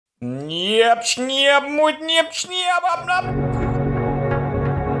Schniep, schniep, mutniep, schniep, ab, ab.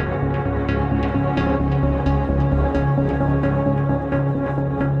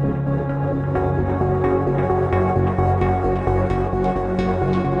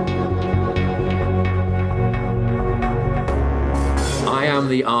 I am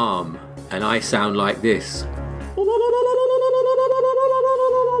the arm, and I sound like this.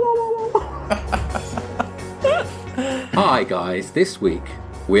 Hi guys, this week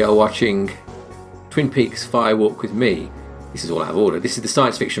we are watching Twin Peaks Fire Walk with Me. This is all out of order. This is the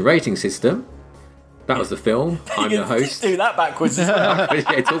science fiction rating system. That was the film. I'm the host. Do that backwards as well.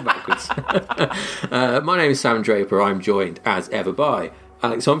 Yeah, it's all backwards. My name is Sam Draper. I'm joined as ever by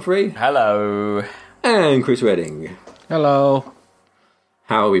Alex Humphrey. Hello. And Chris Redding. Hello.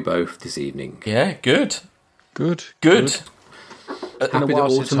 How are we both this evening? Yeah, good. Good. Happy Been a that while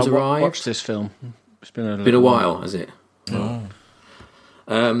since autumn's I arrived. watched this film. It's been Been a while, has it?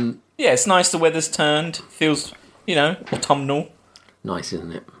 Yeah, it's nice the weather's turned. Feels, autumnal. Nice,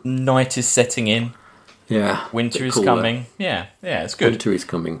 isn't it? Night is setting in. Yeah. Winter bit is cooler. coming. Yeah, it's good. Winter is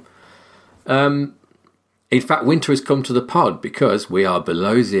coming. In fact, winter has come to the pod because we are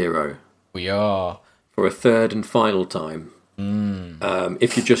below zero We are. for a third and final time.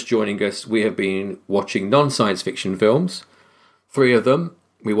 If you're just joining us, we have been watching non-science fiction films. 3 of them.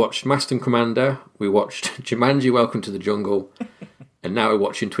 We watched Master and Commander. We watched Jumanji: Welcome to the Jungle. And now we're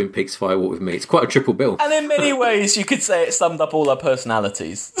watching Twin Peaks Fire Walk with Me. It's quite a triple bill. And in many ways, you could say it summed up all our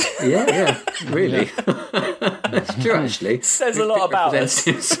personalities. Yeah, really. That's true, actually. Says a lot about us.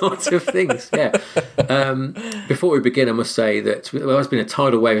 Representative sorts of things, yeah. Before we begin, I must say that there's been a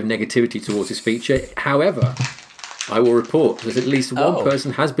tidal wave of negativity towards this feature. However, I will report that at least one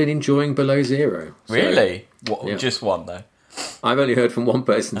person has been enjoying Below Zero. So Really? yeah. Just one, though. I've only heard from one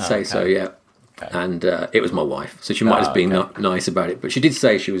person say okay. so, yeah. Okay. And it was my wife, so she might have been nice about it. But she did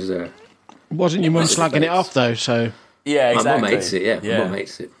say she was... Wasn't your mum slagging it off, though, so... Yeah, exactly. My mum hates it, yeah. My mum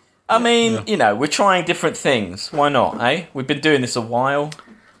hates it. I mean, we're trying different things. Why not, eh? We've been doing this a while.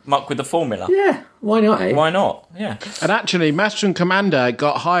 Muck with the formula. Yeah, why not, eh? Why not? Yeah. And actually, Master and Commander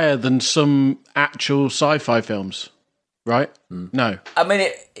got higher than some actual sci-fi films, right? No. I mean,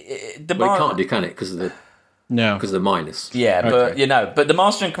 Well, it can't do, can it? Because of the minus. Yeah, Okay. but the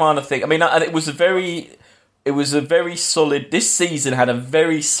Master and Commander thing. I mean, and it was a very solid. This season had a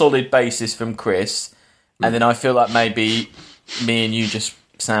very solid basis from Chris, and then I feel like maybe me and you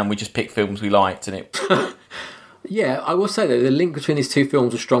Sam, we just picked films we liked, and it. Yeah, I will say that the link between these two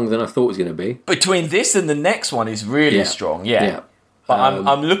films was stronger than I thought it was going to be. Between this and the next one is really strong. Yeah. But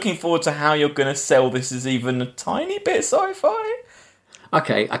I'm looking forward to how you're going to sell this as even a tiny bit sci-fi.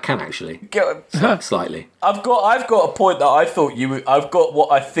 Okay, I can actually. Slightly. I've got a point that I thought I've got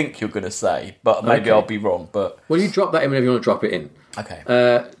what I think you're going to say, but maybe Okay. I'll be wrong. But Well, you drop that in whenever you want to drop it in.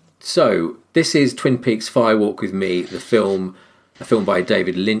 okay. So, this is Twin Peaks Fire Walk with Me, a film by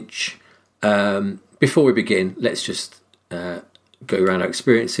David Lynch. Before we begin, let's just go around our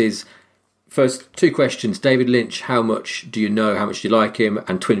experiences. First, 2 questions. David Lynch, how much do you know? How much do you like him?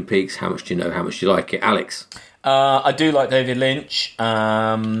 And Twin Peaks, how much do you know? How much do you like it? Alex? I do like David Lynch.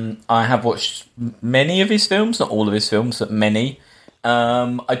 I have watched many of his films, not all of his films, but many.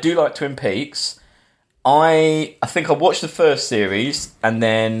 I do like Twin Peaks. I think I watched the first series, and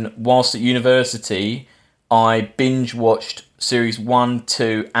then whilst at university, I binge watched series 1,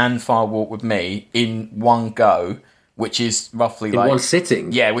 2, and Fire Walk with Me in one go, which is roughly In like one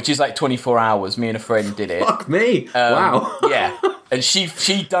sitting? Yeah, which is like 24 hours. Me and a friend did it. Fuck me! Wow. Yeah, and she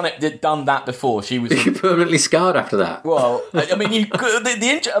done that before. She was You're permanently scarred after that. well, I mean,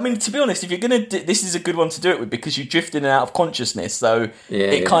 I mean, to be honest, if you're gonna, this is a good one to do it with because you drift in and out of consciousness, so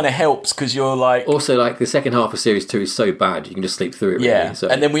it kind of helps because you're like, Also, like, the second half of Series 2 is so bad, you can just sleep through it, really. yeah. So,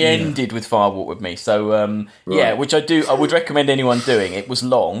 And then we ended with Fire Walk with Me, so yeah, which I would recommend anyone doing. It was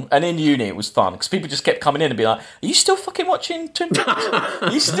long, and in uni it was fun because people just kept coming in and be like, "Are you still fucking watching Twin Peaks?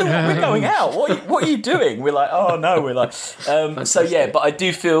 Are you still? We're going out. What are you doing?" We're like, "Oh no," we're like, so yeah. But I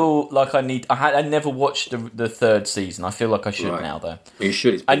do feel like I never watched the third season. I feel like I should now, though. You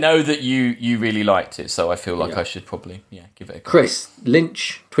should. I know that you really liked it, so I feel like I should probably give it a go. Chris,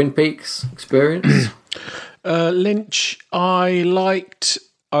 Lynch, Twin Peaks experience? Lynch, I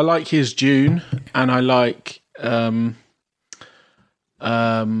like his Dune, and I like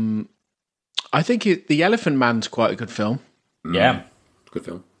I think The Elephant Man's quite a good film. Yeah. Good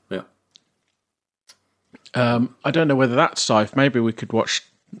film, yeah. I don't know whether that's sci-fi. Maybe we could watch...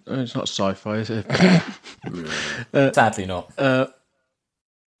 it's not sci-fi, is it? Sadly not.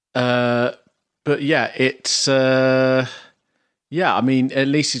 But yeah, it's... yeah, I mean, at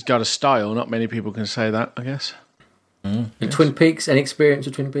least he's got a style. Not many people can say that, I guess. And Twin Peaks, any experience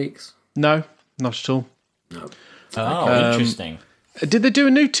with Twin Peaks? No, not at all. No. Oh, interesting. Did they do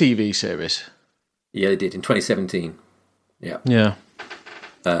a new TV series? Yeah, they did in 2017. Yeah. Yeah.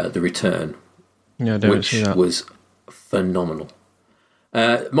 The Return, Yeah, I don't which see that. was phenomenal.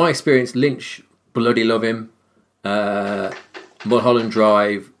 My experience, Lynch, bloody love him. Mulholland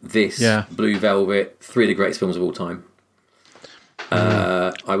Drive, Blue Velvet, 3 of the greatest films of all time.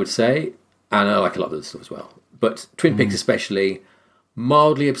 I would say, and I like a lot of other stuff as well. But Twin Peaks especially,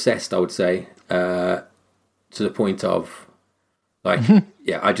 mildly obsessed, I would say, to the point of, like,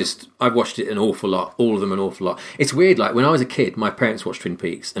 I've watched it an awful lot, all of them an awful lot. It's weird, like, when I was a kid, my parents watched Twin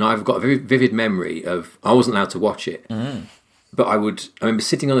Peaks, and I've got a very vivid memory of, I wasn't allowed to watch it, but I remember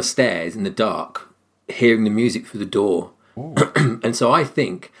sitting on the stairs in the dark, hearing the music through the door, and so I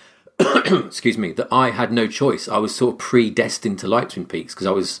think, excuse me, that I had no choice. I was sort of predestined to like Twin Peaks because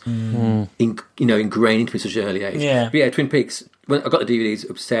I was, ingrained into it at such an early age. Yeah. But yeah, Twin Peaks. When I got the DVDs,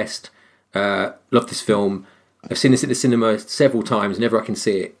 obsessed. Loved this film. I've seen this at the cinema several times. Never I can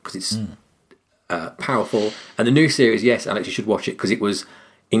see it because it's powerful. And the new series, yes, Alex, you should watch it because it was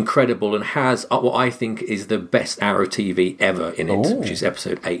incredible and has what I think is the best hour of TV ever in it, which is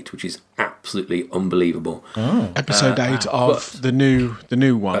episode 8, which is absolutely unbelievable. Episode 8 of the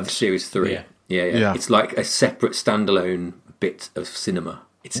new one. Of series 3. Yeah. Yeah. It's like a separate standalone bit of cinema.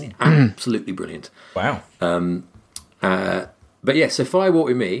 It's absolutely brilliant. Wow. But yeah, so Fire Walk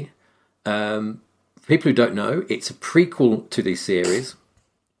With Me, for people who don't know, it's a prequel to this series.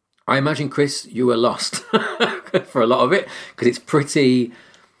 I imagine, Chris, you were lost for a lot of it because it's pretty...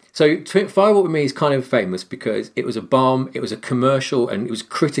 So Fire Walk With Me is kind of famous because it was a bomb, it was a commercial, and it was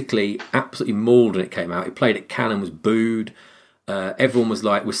critically absolutely mauled when it came out. It played at Cannes and was booed. Everyone was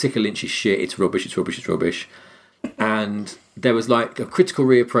like, we're sick of Lynch's shit, it's rubbish, it's rubbish, it's rubbish. And there was like a critical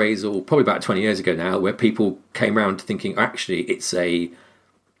reappraisal, probably about 20 years ago now, where people came around to thinking, actually, it's a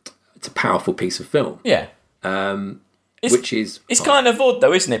powerful piece of film. Yeah. It's kind of odd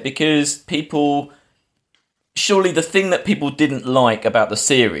though, isn't it? Because people... Surely the thing that people didn't like about the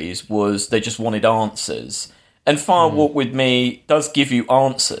series was they just wanted answers. And Fire Walk With Me does give you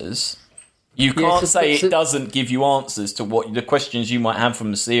answers. You can't say it doesn't give you answers to what the questions you might have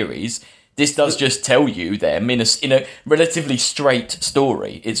from the series. This does just tell you them in a relatively straight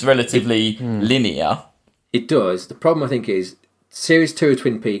story. It's relatively linear. It does. The problem, I think, is Series 2 of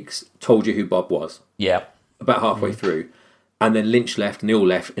Twin Peaks told you who Bob was. Yeah. About halfway through. And then Lynch left and they all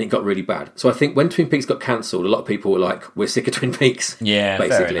left and it got really bad. So I think when Twin Peaks got cancelled, a lot of people were like, we're sick of Twin Peaks. Yeah,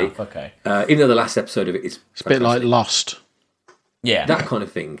 basically. fair enough. Okay. Even though the last episode of it is... It's a bit like Lost. Yeah. That kind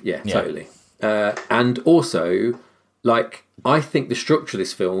of thing. Yeah. Totally. And also, like, I think the structure of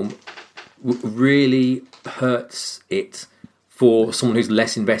this film really hurts it for someone who's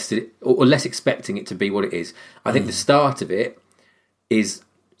less invested or less expecting it to be what it is. I think the start of it is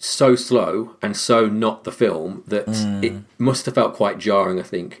so slow and so not the film that it must have felt quite jarring, I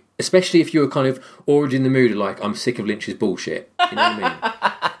think. Especially if you were kind of already in the mood of like, I'm sick of Lynch's bullshit. You know what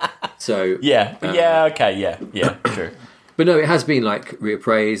I mean? So... Yeah, okay, yeah, true. But no, it has been like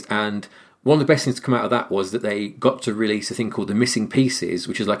reappraised, and one of the best things to come out of that was that they got to release a thing called The Missing Pieces,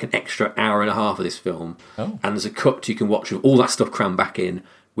 which is like an extra hour and a half of this film. And there's a cut you can watch with all that stuff crammed back in,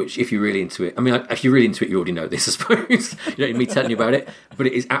 which if you're really into it, I mean, if you're really into it, you already know this, I suppose. You don't need me telling you about it, but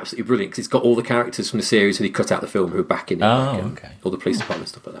it is absolutely brilliant because it's got all the characters from the series who they cut out the film who are back in it, all the police department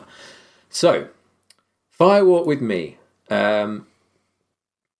stuff like that. So, Fire Walk With Me. As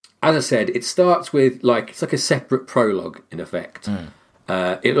I said, it starts with it's like a separate prologue in effect.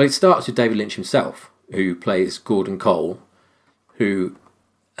 It starts with David Lynch himself, who plays Gordon Cole, who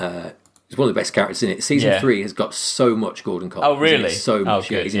is one of the best characters in it. Season 3 has got so much Gordon Cole. Oh, really? So much.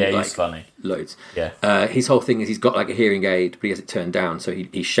 Good. He's funny. Loads. Yeah. His whole thing is he's got like a hearing aid, but he has it turned down, so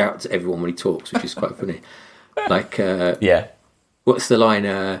he shouts at everyone when he talks, which is quite funny. Like, what's the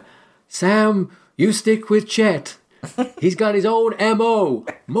line? Sam, you stick with Chet. He's got his own MO,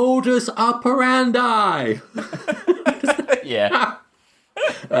 modus operandi. Yeah.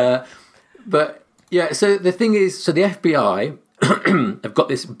 But yeah, so the thing is, so the FBI have got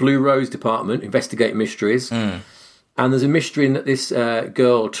this Blue Rose department, investigate mysteries, and there's a mystery in that this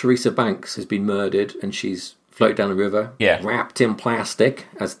girl, Teresa Banks, has been murdered, and she's floated down the river, wrapped in plastic.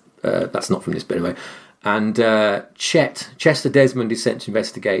 As that's not from this bit anyway. And Chester Desmond is sent to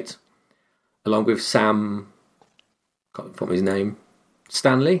investigate, along with Sam. Can't remember his name.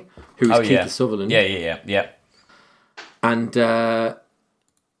 Stanley, who is Keith Sutherland. Yeah. And one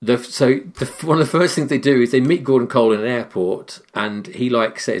of the first things they do is they meet Gordon Cole in an airport, and he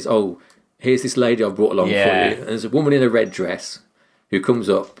says, "Oh, here's this lady I've brought along for you." And there's a woman in a red dress who comes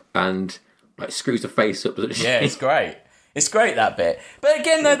up and screws her face up. Yeah, it's great. It's great, that bit. But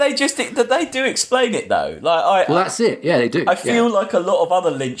again, though, they do explain it, though. Like, Well, that's it. Yeah, they do. I feel like a lot of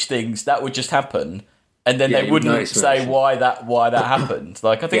other Lynch things that would just happen, and then they wouldn't say why that happened.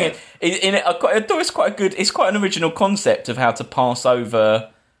 Like, I think it's quite an original concept of how to pass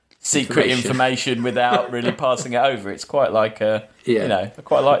over secret information without really passing it over. It's quite like I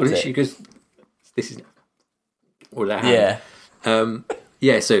quite liked it. Because this is all that happened.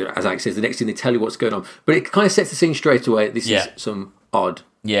 Yeah. So as Alex says, the next thing they tell you what's going on, but it kind of sets the scene straight away. This is some odd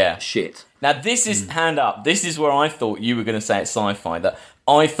shit. Now this is hand up. This is where I thought you were going to say it's sci-fi. That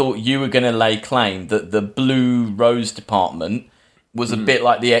I thought you were going to lay claim that the Blue Rose department was a bit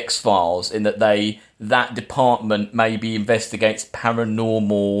like the X-Files in that that department maybe investigates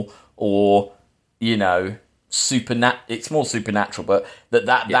paranormal or it's more supernatural, but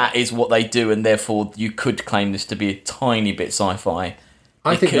that is what they do, and therefore you could claim this to be a tiny bit sci-fi.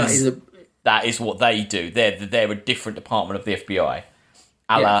 I think that is what they do. They're a different department of the FBI,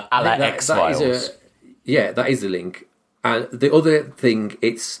 a la X-Files. That is the link. And the other thing,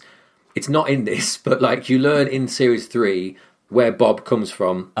 it's not in this, but like you learn in series 3 where Bob comes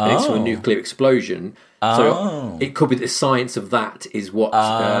from, and it's from a nuclear explosion. So it could be the science of that is what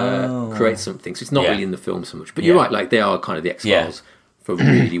creates something. So it's not really in the film so much. But you're right, like they are kind of the X-Files for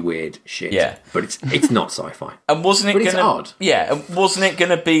really weird shit. Yeah. But it's not sci-fi. And wasn't it it's odd. Yeah, and wasn't it going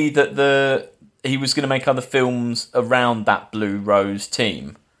to be that he was going to make other films around that Blue Rose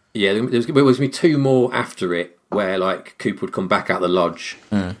team? Yeah, there was going to be 2 more after it where like Cooper would come back out of the lodge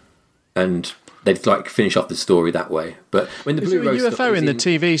and they'd like finish off the story that way. But when the Blue Rose UFO in the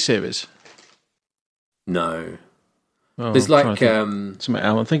TV series? No. Oh, there's like something else.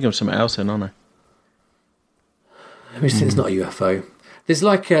 I'm thinking of something else then, aren't I? Let me see. It's not a UFO. There's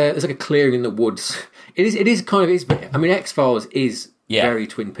like a clearing in the woods. It is kind of but I mean X-Files is very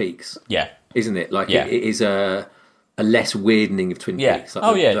Twin Peaks. Yeah. Isn't it? Like it is a less weirding of Twin Peaks.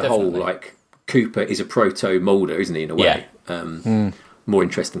 Like the whole like Cooper is a proto Mulder, isn't he, in a way? More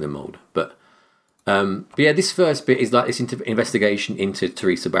interesting than Mulder. But this first bit is like this investigation into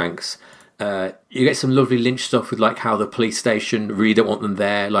Teresa Banks. You get some lovely Lynch stuff with like how the police station really don't want them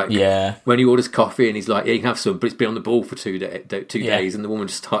there. Like when he orders coffee and he's like, "Yeah, you can have some," but it's been on the ball for 2 days, and the woman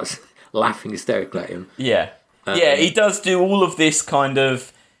just starts laughing hysterically at him. He does do all of this kind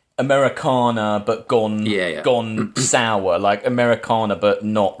of Americana, but gone sour, like Americana, but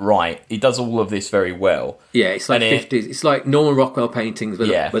not right. He does all of this very well. Yeah, it's like 50s. It's like Norman Rockwell paintings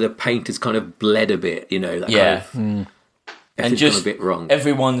where the painter's kind of bled a bit, that kind of... And just a bit wrong.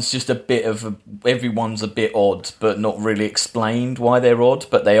 Everyone's a bit odd, but not really explained why they're odd.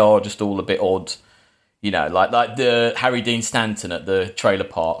 But they are just all a bit odd, like the Harry Dean Stanton at the trailer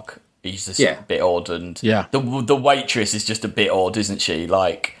park. He's just a bit odd, and the waitress is just a bit odd, isn't she?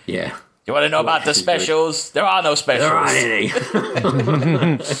 Like, you want to know about the specials? Good. There are no specials. There aren't any.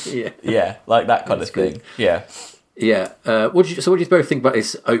 Like that kind of thing. Good. Yeah. What do you both think about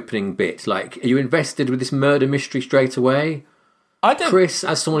this opening bit? Like, are you invested with this murder mystery straight away? I don't. Chris,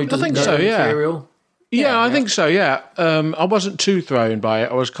 as someone who doesn't know the material? I think so, yeah. I wasn't too thrown by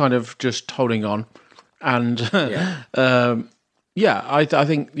it. I was kind of just holding on. And, I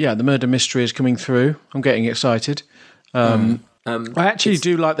think, the murder mystery is coming through. I'm getting excited. I actually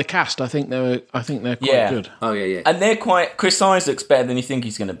do like the cast. I think they're quite good. Oh, yeah. And they're quite... Chris Isaac's better than you think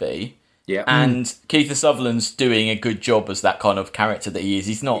he's going to be. Yeah. And Keith Sutherland's doing a good job as that kind of character that he is.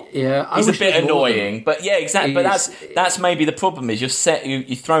 He's not... Yeah, he's a bit annoying. But exactly. But that's maybe the problem is you're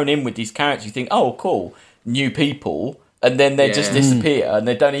thrown in with these characters. You think, oh, cool, new people. And then they just disappear and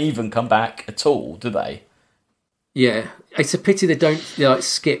they don't even come back at all, do they? Yeah. It's a pity they don't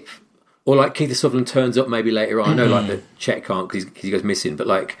skip... Or like Keith Sutherland turns up maybe later on. I know like the Chet can't because he goes missing. But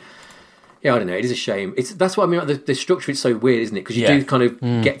like... Yeah, I don't know. It is a shame. That's what I mean. Like the structure is so weird, isn't it? Because you do kind of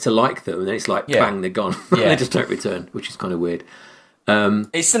get to like them, and then it's like bang, they're gone. They just don't return, which is kind of weird.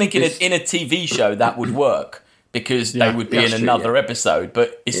 It's something in a TV show that would work because they would be in another episode,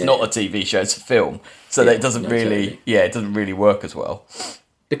 but it's not a TV show; it's a film, so that it doesn't really, it doesn't really work as well.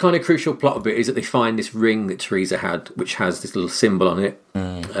 The kind of crucial plot of it is that they find this ring that Teresa had, which has this little symbol on it.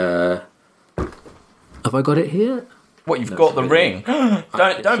 Have I got it here? What, you've got the ring?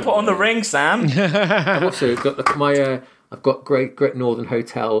 Don't put on the ring, Sam. I've also got I've got Great Northern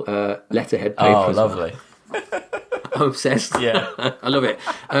Hotel letterhead paper. Oh, lovely. I'm obsessed. Yeah. I love it.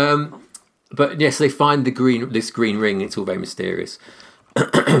 But yes, they find this green ring. It's all very mysterious.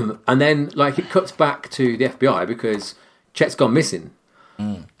 And then like it cuts back to the FBI because Chet's gone missing.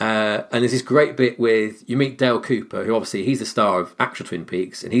 And there's this great bit with you meet Dale Cooper, who obviously he's the star of actual Twin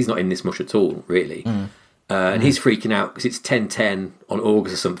Peaks, and he's not in this much at all, really. And he's freaking out because it's 10:10 on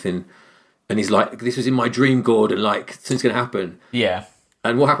August or something, and he's like, "This was in my dream, Gordon. Like, something's going to happen." Yeah.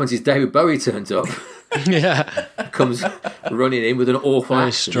 And what happens is David Bowie turns up, Yeah. comes running in with an awful Very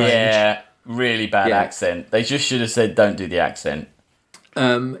accent. strange. Yeah, really bad Yeah. accent. They just should have said, "Don't do the accent."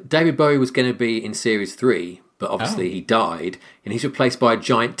 David Bowie was going to be in Series 3, but obviously he died, and he's replaced by a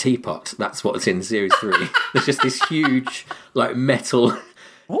giant teapot. That's what's in Series 3. There's just this huge, like, metal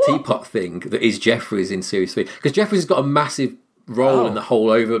teapot thing that is Jeffries in Series 3. Because Jeffries has got a massive role in the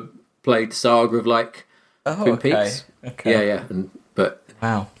whole overplayed saga of, like, Twin Peaks. Okay. Yeah. But,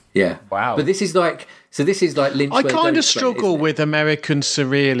 Wow. yeah. Wow. But this is like Lynch. I where kind don't of struggle with American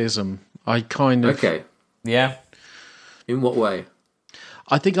surrealism. I kind of... Okay. Yeah. In what way?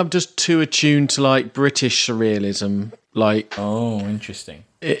 I think I'm just too attuned to, like, British surrealism. Like, Oh, interesting.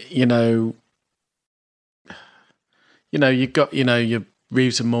 you know, you've got, your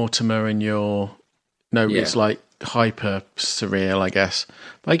Reeves and Mortimer and your... No, Yeah. it's, like, hyper surreal, I guess.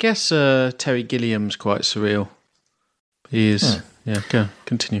 But I guess Terry Gilliam's quite surreal. He is. Yeah, go,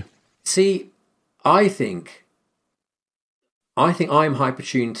 continue. See, I think I'm hyper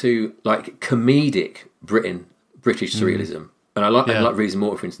tuned to, like, comedic British surrealism. And I like Reeves and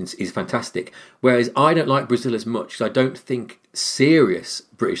Mortimer, for instance, is fantastic. Whereas I don't like Brazil as much, because I don't think serious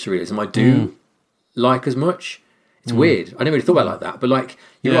British surrealism I do like as much. It's weird. I never really thought about it like that. But, like,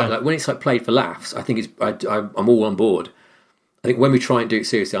 you're right, like, when it's, like, played for laughs, I think I'm all on board. I think when we try and do it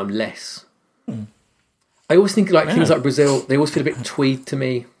seriously, I'm less. I always think, like, things like Brazil, they always feel a bit tweed to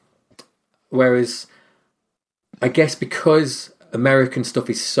me. Whereas, I guess because American stuff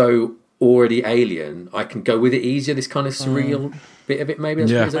is so already alien, I can go with it easier, this kind of surreal bit of it, maybe. I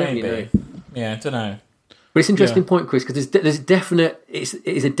suppose. I don't really know. Yeah, I don't know. But it's an interesting point, Chris, because there's definite, it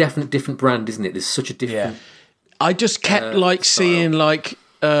is a definite different brand, isn't it? There's such a different... I just kept, like, style. seeing, like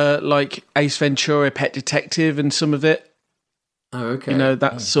Ace Ventura, Pet Detective and some of it. Oh, okay. You know,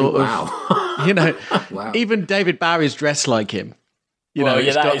 that sort of... Wow. You know, Wow. even David Barry's dressed like him. You Well, know, yeah,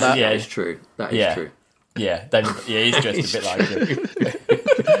 it's that got is- that. yeah. That is true. That is Yeah. true. Yeah, he's dressed a bit like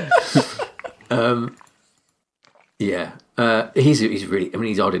him. Yeah. He's really... I mean,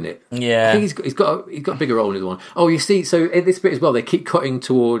 he's odd in it. Yeah. I think he's got a bigger role in the one. Oh, you see, so in this bit as well, they keep cutting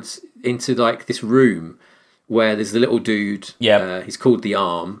into, like, this room where there's the little dude. Yep. He's called The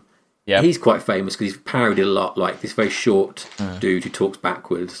Arm. Yeah. He's quite famous because he's parodied a lot, like this very short dude who talks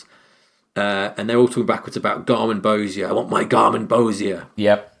backwards. And they're all talking backwards about Garmin Bozier. I want my Garmin Bozier.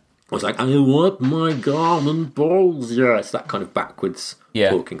 Yep. I was like, I want my Garmin Bozier. It's that kind of backwards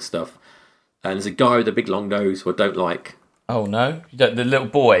talking stuff. And there's a guy with a big long nose who I don't like. Oh, no? You don't, the little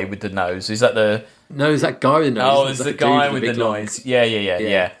boy with the nose, is that the... No, there's that guy with the nose. Oh, There's it's like the a dude guy with the big long- noise.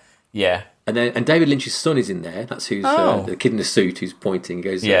 Yeah. And David Lynch's son is in there. That's who's the kid in the suit who's pointing. He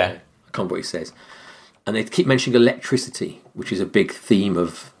goes, I can't remember what he says. And they keep mentioning electricity, which is a big theme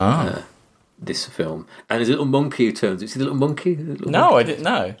of this film. And there's a little monkey who turns. You see the little monkey? I didn't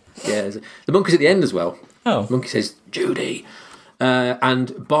know. Yeah, the monkey's at the end as well. Oh. The monkey says, Judy.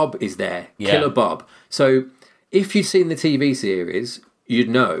 And Bob is there. Yeah. Killer Bob. So if you'd seen the TV series, you'd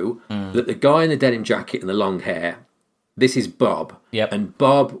know that the guy in the denim jacket and the long hair, this is Bob. Yep. And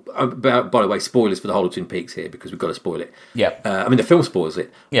Bob, by the way, spoilers for the whole of Twin Peaks here because we've got to spoil it. Yep. I mean, the film spoils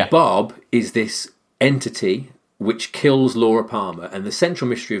it. Yeah. Bob is this entity which kills Laura Palmer, and the central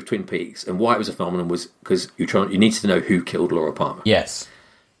mystery of Twin Peaks and why it was a phenomenon was because you need to know who killed Laura Palmer, Yes.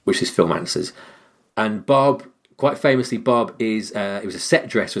 which this film answers. And Bob, quite famously, Bob is it was a set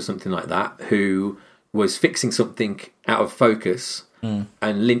dresser or something like that who was fixing something out of focus, and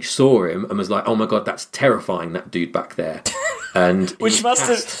Lynch saw him and was like, "Oh my god, that's terrifying! That dude back there." And Which must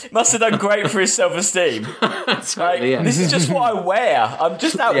have done great for his self-esteem. totally, yeah. This is just what I wear. I'm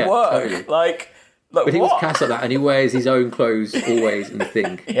just at Yeah, work. totally. Like But he what? was cast like that, and he wears his own clothes always in the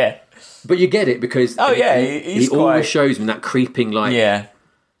thing. Yeah. But you get it because He's he quite... always shows him that creeping like Yeah.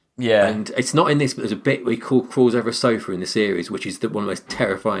 And it's not in this, but there's a bit where he crawls over a sofa in the series, which is one of the most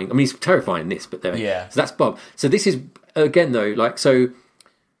terrifying. I mean, he's terrifying in this, but there. Yeah. So that's Bob. So this is again though, like so.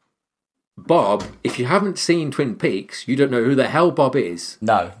 Bob, if you haven't seen Twin Peaks, you don't know who the hell Bob is.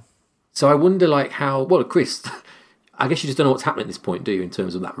 No. So I wonder, like, how. Well, Chris, I guess you just don't know what's happening at this point, do you? In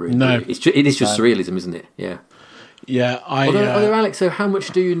terms of that room, No. it is just surrealism, isn't it? Yeah. Yeah, Although, Alex, so how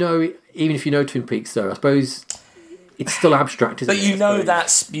much do you know? Even if you know Twin Peaks, though, I suppose it's still abstract, isn't it? But you know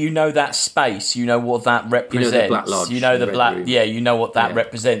that space. You know what that represents. Black Lodge, You know the Red black. Room. Yeah, you know what that Yeah.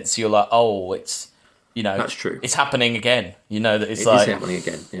 represents. You're like, oh, it's That's true. It's happening again. You know that it's It like is happening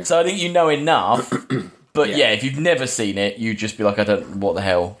again. Yeah. So I think you know enough. But Yeah. yeah, if you've never seen it, you just be like, I don't. What the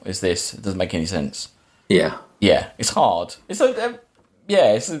hell is this? It doesn't make any sense. Yeah. Yeah, it's hard. It's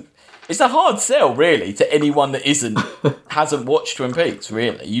It's a hard sell, really, to anyone that hasn't watched Twin Peaks.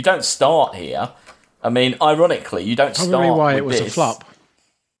 Really, you don't start here. I mean, ironically, you don't Probably start. why with it was this. a flop.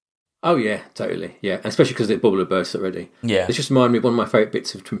 Oh yeah, totally. Yeah, especially because it bubble burst already. Yeah. It just reminded me of one of my favourite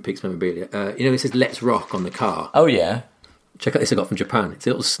bits of Twin Peaks memorabilia. It says "Let's Rock" on the car. Oh yeah. Check out this I got from Japan. It's a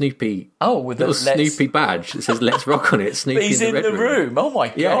little Snoopy. With little the Snoopy badge that says "Let's Rock" on it. Snoopy But he's in the room. Oh my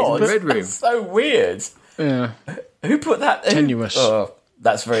god! Yeah, he's in the red room. That's so weird. Yeah. Who put that? Tenuous. Oh,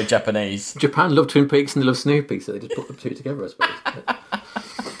 that's very Japanese. Japan love Twin Peaks and they love Snoopy, so they just put the two together, I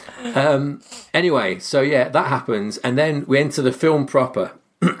suppose. Anyway, so yeah, that happens, and then we enter the film proper.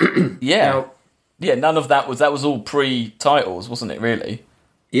 Yeah. Now, Yeah, none of that was all pre-titles, wasn't it, really?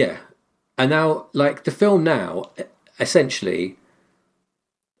 yeah, and now, like, the film now, essentially,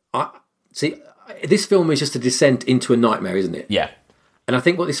 this film is just a descent into a nightmare, isn't it? Yeah. And I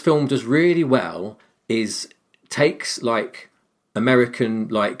think what this film does really well is takes, like, American,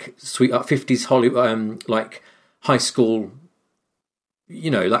 like, sweet 50s Hollywood, like, high school,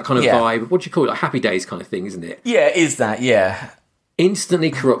 that kind of vibe. What do you call it? Like, Happy Days kind of thing, isn't it? Yeah, is that, yeah.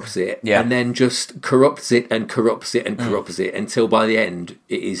 Instantly corrupts it, Yeah. and then just corrupts it and corrupts it and corrupts it until by the end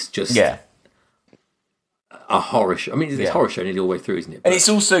it is just a horror show. I mean, it's a horror show nearly all the way through, isn't it? And it's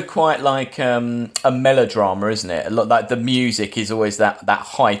also quite like a melodrama, isn't it? A lot like the music is always that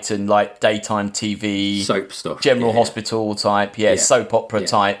heightened, like daytime TV, soap stuff, General Hospital type, soap opera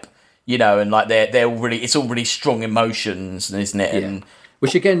type, and like they're all really, it's all really strong emotions, isn't it? Yeah. And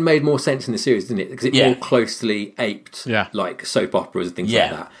which again made more sense in the series, didn't it? Because it more closely aped like soap operas and things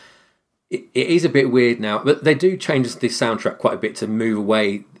like that. It is a bit weird now, but they do change the soundtrack quite a bit to move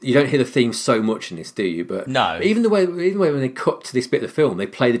away. You don't hear the theme so much in this, do you? But no. Even the way when they cut to this bit of the film, they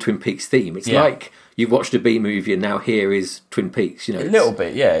play the Twin Peaks theme. It's like you've watched a B movie and now here is Twin Peaks. A little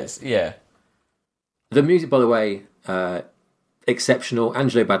bit, yeah. The music, by the way, exceptional.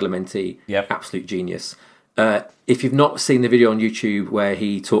 Angelo Badalamenti, absolute genius. If you've not seen the video on YouTube where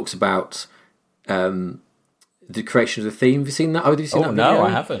he talks about the creation of the theme, have you seen that? Have you seen that video? No,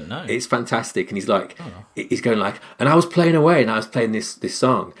 I haven't. No, it's fantastic. And he's like, he's going like, and I was playing away and I was playing this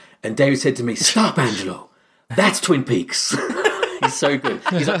song, and David said to me, "Stop, Angelo, that's Twin Peaks." He's so good.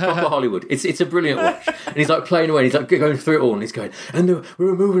 He's like proper Hollywood. It's a brilliant watch. And he's like playing away and he's like going through it all and he's going, and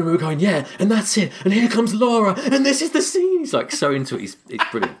we're moving and we're going, yeah, and that's it. And here comes Laura and this is the scene. He's like so into it. It's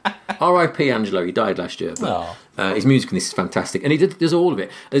brilliant. R.I.P. Angelo. He died last year. But, his music in this is fantastic. And he does all of it.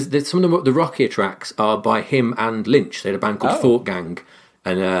 There's some of the rockier tracks are by him and Lynch. They had a band called Thought Gang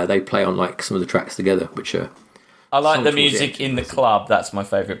and they play on like some of the tracks together, which are... I like the music in the club. That's my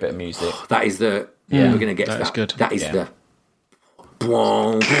favourite bit of music. That is the... Yeah, we're going to get to that. That's good. That is the...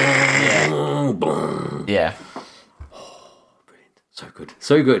 Yeah. Brilliant. So good.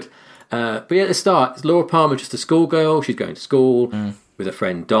 So good. But yeah, at the start, it's Laura Palmer, just a schoolgirl. She's going to school with her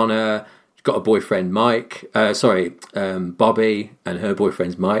friend Donna. She's got a boyfriend, Mike. Bobby, and her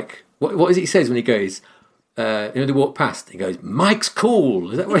boyfriend's Mike. What is it he says when he goes, they walk past? He goes, "Mike's cool."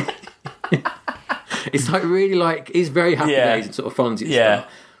 Is that what it's like really like, he's very Happy Days and sort of Fonzie at the start.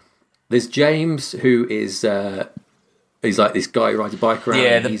 There's James, who is... he's like this guy who rides a bike around.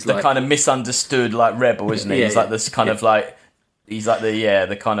 Yeah, he's the like, kind of misunderstood like rebel, isn't he? He's like this kind of like, he's like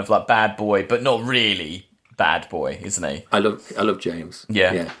the kind of like bad boy, but not really bad boy, isn't he? I love James.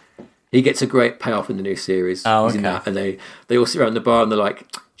 Yeah. He gets a great payoff in the new series. Oh, He's in that, and they all sit around the bar and they're like,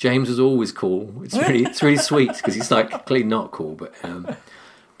 James was always cool. It's really sweet because he's like clearly not cool, but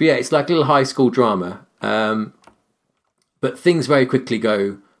yeah, it's like a little high school drama. But things very quickly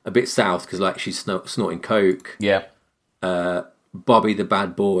go a bit south because like she's snorting coke. Yeah. Bobby, the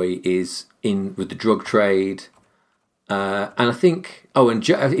bad boy, is in with the drug trade. And I think...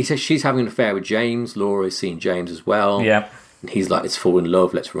 he says she's having an affair with James. Laura is seeing James as well. Yeah. And he's like, let's fall in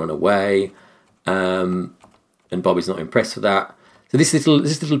love, let's run away. And Bobby's not impressed with that. So this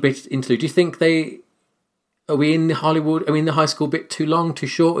little bit interlude, do you think are we in Hollywood, are we in the high school bit too long, too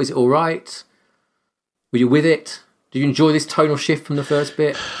short? Is it all right? Were you with it? Did you enjoy this tonal shift from the first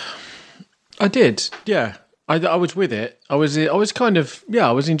bit? I did, yeah. I was with it. I was kind of,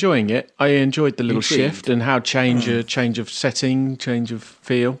 I was enjoying it. I enjoyed the little shift and how change of setting, change of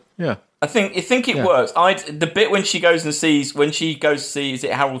feel. Yeah. I think it works. The bit when she goes to see, is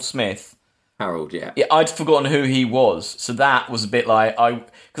it Harold Smith? Harold, yeah. Yeah, I'd forgotten who he was, so that was a bit like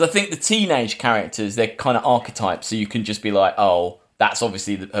because I think the teenage characters, they're kind of archetypes, so you can just be like, oh, that's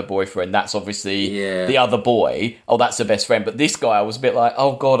obviously her boyfriend, that's obviously the other boy, oh, that's her best friend. But this guy, I was a bit like,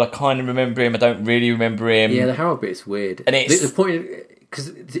 oh god, I kind of remember him, I don't really remember him. Yeah, the Harold bit's weird. And it's the point,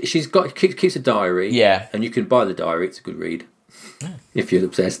 because she's keeps a diary, and you can buy the diary. It's a good read if you're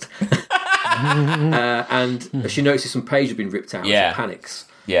obsessed. And she notices some pages have been ripped out. She panics.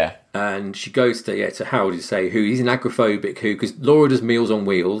 Yeah. And she goes to Harold, you say, who he's an agoraphobic, because Laura does Meals on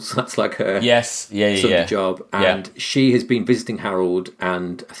Wheels. That's like her Sunday job. And she has been visiting Harold,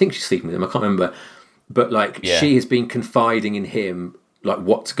 and I think she's sleeping with him. I can't remember. But like she has been confiding in him, like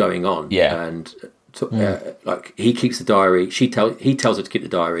what's going on. Yeah. And like he keeps the diary. He tells her to keep the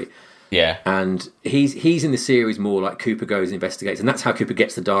diary. Yeah. And he's in the series more like Cooper goes and investigates, and that's how Cooper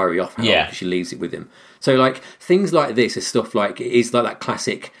gets the diary off Harold, because she leaves it with him. So like things like this is stuff like, it is like that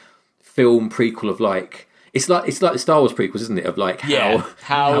classic film prequel of like, it's like the Star Wars prequels, isn't it? Of like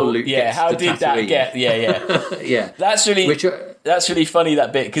how Luke gets how to did that Tatooine. get Yeah. That's really funny,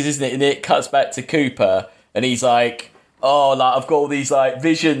 that bit, because isn't it? And it cuts back to Cooper, and he's like, "Oh, like I've got all these like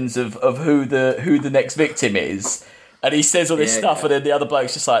visions of who the next victim is," and he says all this stuff, and then the other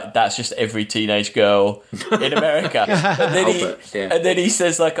bloke's just like, "That's just every teenage girl in America." And then he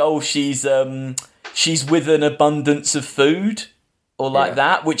says like, "Oh, she's with an abundance of food." Or like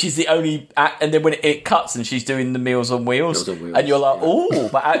that, which is the only... And then when it cuts and she's doing the Meals on Wheels, and you're like, oh,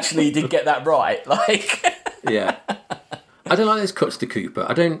 but actually you did get that right. Like, yeah. I don't like those cuts to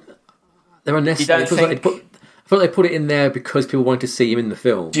Cooper. They're unnecessary. I feel like they put it in there because people wanted to see him in the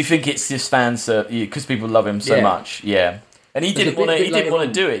film. Do you think it's just fans because people love him so much? Yeah. And he didn't want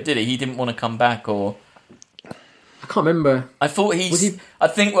to do it, did he? He didn't want to come back, or... I can't remember. I thought I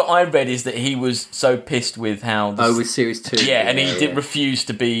think what I read is that he was so pissed with how... with Series 2. Yeah, and he did refuse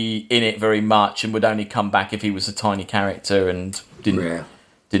to be in it very much, and would only come back if he was a tiny character, and didn't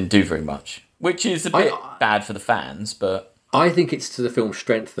do very much. Which is a bit bad for the fans, but... I think it's to the film's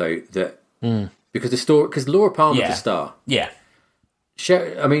strength, though, that... Because the story... Because Laura Palmer's the star. Yeah.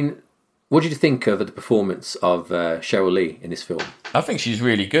 I mean, what did you think of the performance of Cheryl Lee in this film? I think she's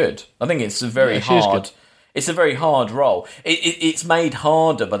really good. I think it's a very hard... It's a very hard role. It's made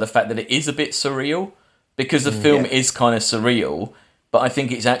harder by the fact that it is a bit surreal, because the film is kind of surreal, but I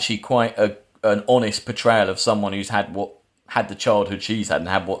think it's actually quite an honest portrayal of someone who's had the childhood she's had and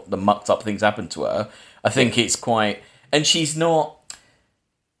had what the mucked up things happened to her. I think it's quite... And she's kind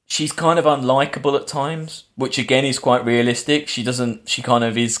of unlikable at times, which again is quite realistic. She kind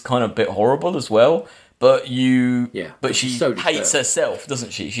of is kind of a bit horrible as well. But she so hates herself,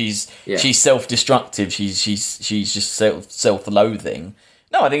 doesn't she? She's self-destructive. She's just self-loathing.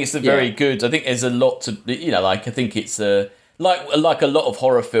 No, I think it's a very good. I think there's a lot to like. I think it's like a lot of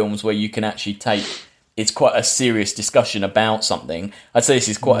horror films where you can actually take. It's quite a serious discussion about something. I'd say this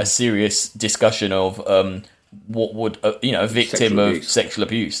is quite a serious discussion of what would a victim of sexual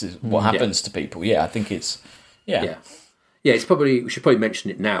abuse is what happens to people. Yeah, I think it's It's probably, we should probably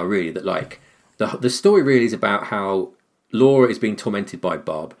mention it now. Really, that like. The story really is about how Laura is being tormented by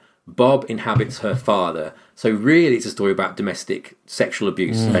Bob. Bob inhabits her father. So really it's a story about domestic sexual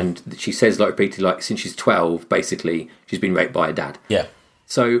abuse. And she says like repeatedly, like since she's 12, basically, she's been raped by her dad. Yeah.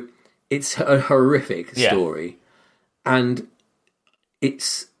 So it's a horrific story. And I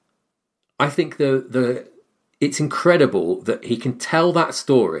think it's incredible that he can tell that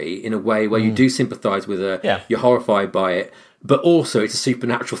story in a way where you do sympathise with her, you're horrified by it, but also it's a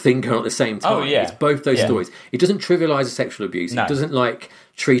supernatural thing going on at the same time. Oh, yeah. It's both those stories. It doesn't trivialise the sexual abuse. No. It doesn't like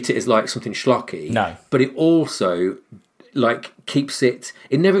treat it as like something schlocky. No. But it also like keeps it.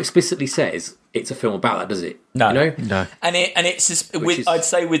 It never explicitly says it's a film about that, does it? No, you know? No. And it's I'd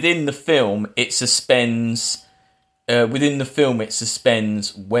say within the film it suspends.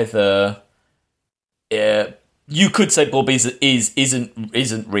 Whether. You could say Bob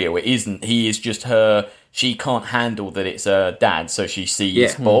isn't real. It isn't. He is just her. She can't handle that it's her dad, so she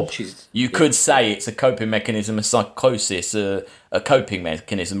sees Bob. You could say it's a coping mechanism, a psychosis, a coping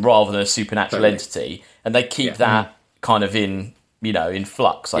mechanism, rather than a supernatural entity. And they keep that kind of in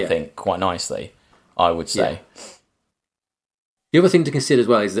flux. I think quite nicely. I would say. Yeah. The other thing to consider as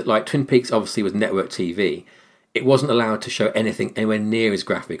well is that like Twin Peaks obviously was network TV. It wasn't allowed to show anything anywhere near as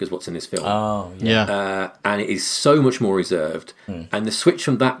graphic as what's in this film. Oh, yeah. And it is so much more reserved. And the switch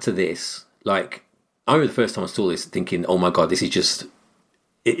from that to this, like, I remember the first time I saw this thinking, oh my God, this is just...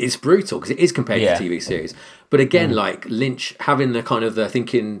 It's brutal, because it is compared to a TV series. But again, like, Lynch having the kind of the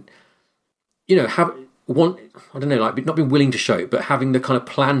thinking, I don't know, like not being willing to show it, but having the kind of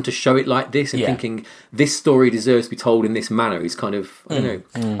plan to show it like this and thinking this story deserves to be told in this manner is kind of, I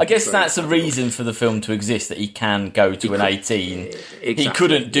don't know. I guess that's a reason for the film to exist, that he can go to an 18. Exactly, he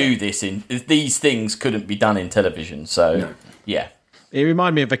couldn't do this these things couldn't be done in television. So, yeah. It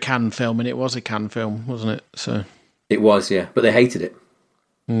reminded me of a Cannes film, and it was a Cannes film, wasn't it? So it was, but they hated it,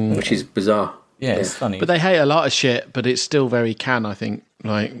 which is bizarre. Yeah, it's funny. But they hate a lot of shit, but it's still very Cannes, I think.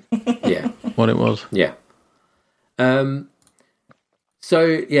 Like, what it was. Yeah.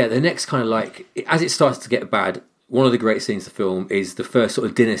 So the next kind of like, as it starts to get bad, one of the great scenes of the film is the first sort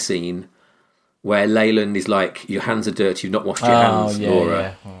of dinner scene where Leyland is like, your hands are dirty, you've not washed your hands,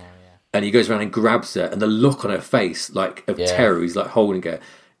 Laura. Yeah. And he goes around and grabs her, and the look on her face, like, of terror, he's like holding her.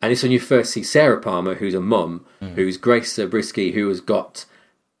 And it's when you first see Sarah Palmer, who's a mum, who's Grace Zabriskie, who has got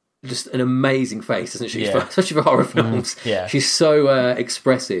just an amazing face, doesn't she? Yeah. Especially for horror films. Yeah. She's so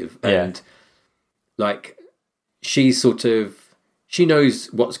expressive, and like, she's sort of, she knows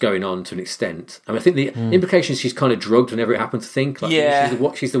what's going on to an extent. I mean, I think the implication is she's kind of drugged whenever it happens to think. Like,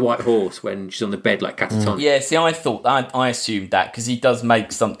 she's the white horse when she's on the bed like catatonic. Yeah, see, I assumed that because he does do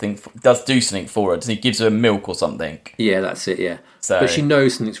something for her. Does he gives her milk or something? Yeah, that's it. Yeah, So, but she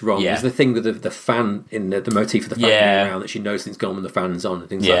knows something's wrong. Yeah. There's the thing with the fan in the motif of the fan moving around, that she knows something's gone when the fan's on and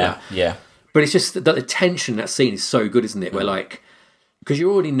things like that. Yeah. But it's just that the tension in that scene is so good, isn't it? Where, like, because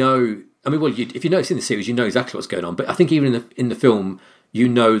you already know. I mean, well, if you notice in the series, you know exactly what's going on. But I think even in the film, you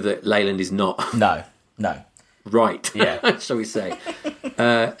know that Leyland is not No. right. Yeah. Shall we say?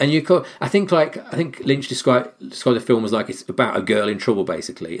 And I think Lynch described the film as like it's about a girl in trouble,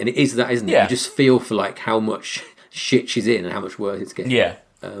 basically, and it is that, isn't it? Yeah. You just feel for like how much shit she's in and how much worse it's getting. Yeah.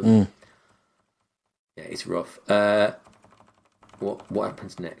 Yeah, it's rough. What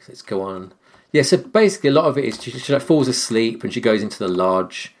happens next? Let's go on. Yeah, so basically a lot of it is she like falls asleep and she goes into the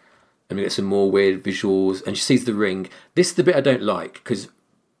lodge and we get some more weird visuals and she sees the ring. This is the bit I don't like because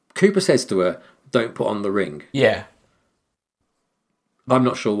Cooper says to her, "Don't put on the ring." Yeah. I'm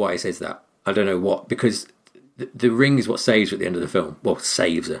not sure why he says that. I don't know what, because the ring is what saves her at the end of the film. Well,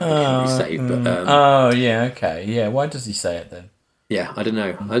 saves her. Can't really save, but okay. Yeah, why does he say it then? yeah, I don't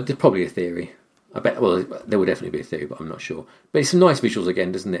know. There's probably a theory. I bet. Well, there will definitely be a theory, but I'm not sure. But it's some nice visuals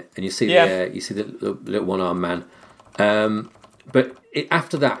again, doesn't it? And you see the little one-armed man. But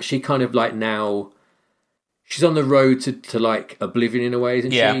after that, she kind of like now she's on the road to like oblivion in a way,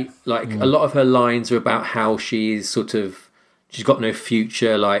 isn't she? Like a lot of her lines are about how she's sort of she's got no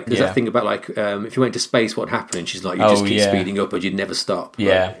future. Like there's that thing about like if you went to space, what happened? And she's like, you just keep speeding up, but you'd never stop.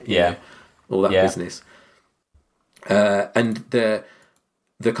 Yeah, like, you know, all that business. And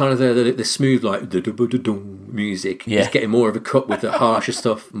the kind of the smooth like the music is getting more of a cut with the harsher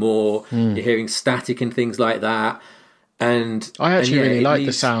stuff. More you're hearing static and things like that. And I actually really like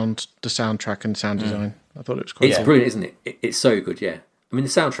the soundtrack and sound design. I thought it was quite. It's brilliant, isn't it? It's so good. Yeah, I mean the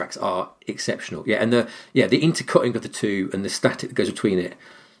soundtracks are exceptional. Yeah, and the intercutting of the two and the static that goes between it.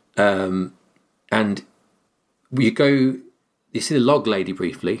 And you see the log lady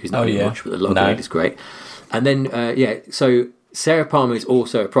briefly, who's not really much, but the log lady's great. And then so Sarah Palmer is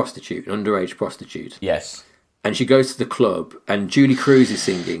also a prostitute, an underage prostitute. Yes. And she goes to the club, and Julie Cruz is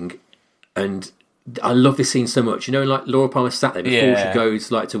singing, and I love this scene so much. You know, like Laura Palmer sat there before she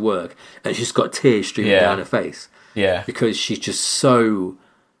goes like to work, and she's got tears streaming down her face. Yeah, because she's just so,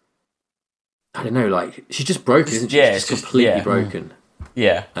 I don't know, like she's just broken, isn't she? Yeah, she's just completely broken.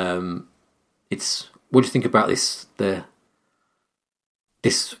 Yeah. It's what do you think about this?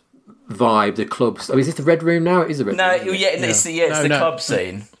 This vibe, the clubs. I mean, is this the Red Room now? It is the Red Room. It's the club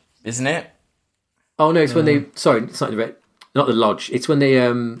scene, isn't it? Oh no, it's when they. Sorry, it's not the Red. Not the lodge. It's when they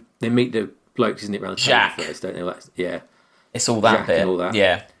meet the blokes, isn't it? Around the Jack first, don't they? Like, yeah, it's all that Jack bit. And all that.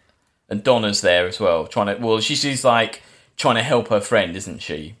 Yeah, and Donna's there as well, she's like trying to help her friend, isn't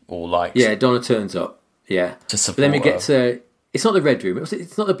she? Or like Donna turns up. Yeah, to support. But then we get to. It's not the Red Room.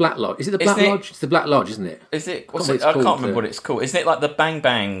 It's not the Black Lodge. Is it the Black Lodge? It's the Black Lodge, isn't it? Is it? I can't remember what it's called. Isn't it like the Bang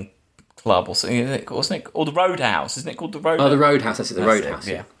Bang Club or something? Isn't it? Or the Roadhouse? Isn't it called the Roadhouse? Oh, the Roadhouse. That's it. The Roadhouse.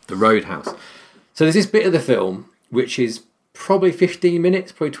 Yeah, the Roadhouse. So there's this bit of the film which is probably 15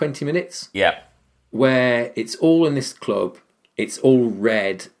 minutes, probably 20 minutes. Yeah. Where it's all in this club. It's all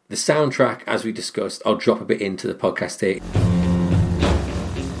red. The soundtrack, as we discussed, I'll drop a bit into the podcast here.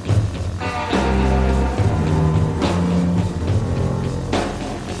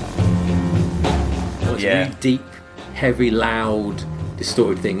 It's a really deep, heavy, loud,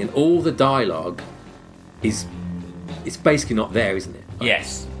 distorted thing, and all the dialogue it's basically not there, isn't it?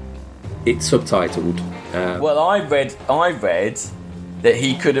 Yes. It's subtitled. Well, I read that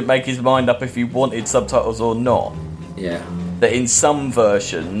he couldn't make his mind up if he wanted subtitles or not. Yeah. That in some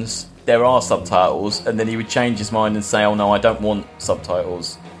versions there are subtitles, and then he would change his mind and say, "Oh no, I don't want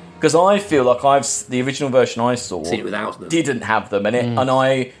subtitles." Because I feel like the original version I saw seen it without them. Didn't have them, and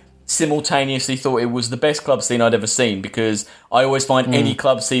I simultaneously thought it was the best club scene I'd ever seen, because I always find any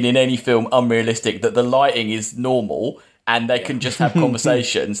club scene in any film unrealistic, that the lighting is normal and they can just have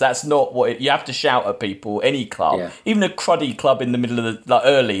conversations. That's not what you have to shout at people. Any club, even a cruddy club in the middle of the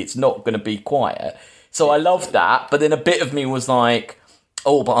early, it's not going to be quiet. So I loved that, but then a bit of me was like,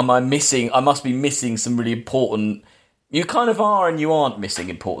 oh, but I must be missing some really important. You kind of are and you aren't missing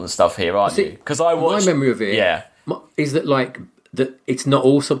important stuff here, aren't you? Because I watched my memory of it. Yeah. is that like that it's not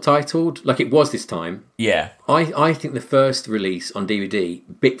all subtitled like it was this time. Yeah. I think the first release on DVD,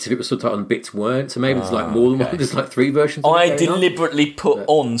 bits of it were subtitled and bits weren't. So maybe there's like more than one. There's like 3 versions. Of I it going on. deliberately put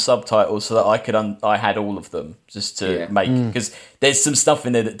on subtitles so that I could. I had all of them just to make, because there's some stuff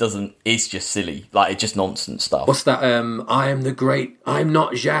in there that doesn't. It's just silly, like it's just nonsense stuff. What's that? I am the great. I'm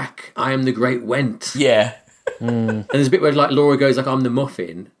not Jacques. I am the great Went. Yeah. And there's a bit where like Laura goes like, I'm the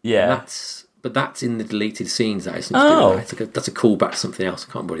muffin. Yeah. And that's in the deleted scenes. That is that's a callback to something else.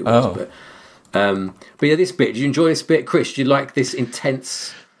 I can't remember what it was. But yeah, this bit. Did you enjoy this bit, Chris? Did you like this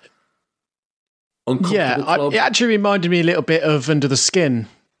intense, uncomfortable club? It actually reminded me a little bit of Under the Skin,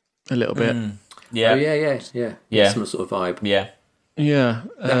 a little bit. Yeah. Oh, yeah. Similar sort of vibe. Yeah. Yeah.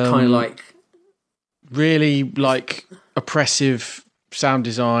 That kind of like really like oppressive sound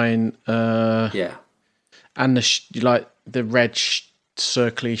design. Yeah. And the red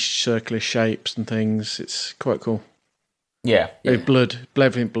circular shapes and things. It's quite cool. Yeah.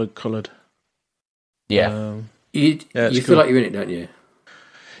 Everything blood coloured. Yeah. You feel like you're in it, don't you?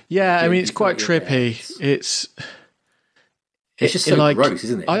 Yeah, I mean, it's quite trippy. It's just so like, gross,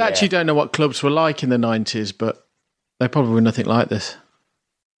 isn't it? I actually don't know what clubs were like in the 90s, but they probably were nothing like this.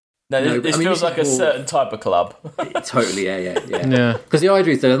 No, this feels like a certain type of club. Totally, yeah. Yeah. Because the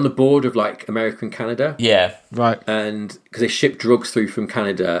idea is they're on the border of like America and Canada. Yeah. Right. And because they ship drugs through from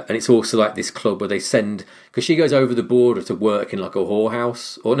Canada, and it's also like this club where they send, because she goes over the border to work in like a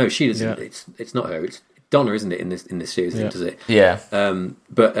whorehouse. Or no, she doesn't. Yeah. It's not her. It's Donna, isn't it? In this series, does it? Yeah.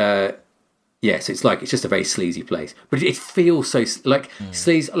 So it's like it's just a very sleazy place, but it feels so like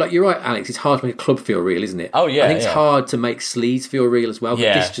sleaze. Like you're right, Alex. It's hard to make a club feel real, isn't it? Oh yeah, I think it's hard to make sleaze feel real as well.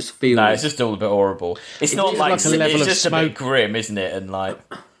 But this just feels. No, it's just all a bit horrible. It's not like a level of just smoke. A bit grim, isn't it? And like,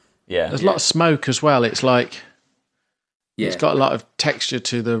 there's a lot of smoke as well. It's like, it's got a lot of texture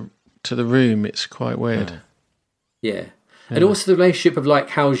to the room. It's quite weird. Yeah, and also the relationship of like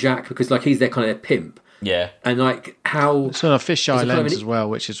how Jacques, because like he's their kind of pimp. Yeah, and like how it's on a fisheye lens as well,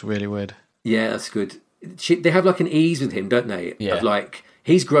 which is really weird. Yeah, that's good. They have like an ease with him, don't they? Yeah. Of like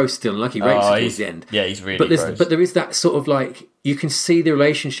he's gross still, and like he rapes her towards the end. Yeah, he's really gross. But there is that sort of like you can see the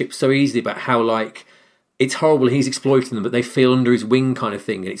relationship so easily about how like it's horrible. He's exploiting them, but they feel under his wing kind of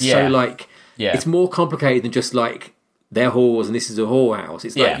thing. And it's so like it's more complicated than just like they're whores and this is a whorehouse.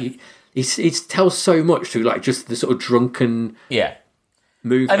 It's like it tells so much through like just the sort of drunken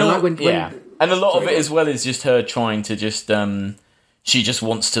move. And a lot of it as well is just her trying to just. She just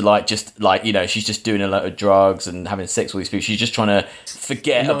wants to she's just doing a lot of drugs and having sex with these people. She's just trying to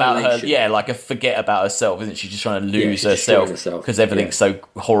forget about her, forget about herself, isn't she? She's just trying to lose herself because everything's so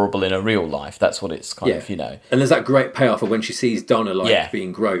horrible in her real life. That's what it's kind of, And there's that great payoff of when she sees Donna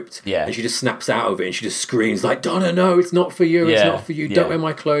being groped, and she just snaps out of it and she just screams like, "Donna, no, it's not for you, it's not for you. Don't wear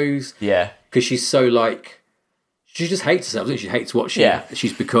my clothes." Yeah, because she's so like, she just hates herself, doesn't she? She hates what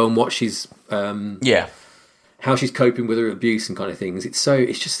she's become, what she's how she's coping with her abuse and kind of things. It's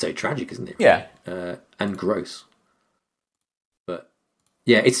just so tragic, isn't it? Yeah. And gross. But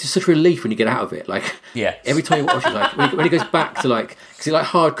yeah, it's just such a relief when you get out of it. Like every time you watch it, like when he goes back to like, because he like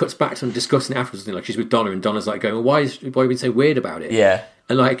hard cuts back to them discussing it afterwards. Like she's with Donna and Donna's like going, well, why have you been so weird about it? Yeah.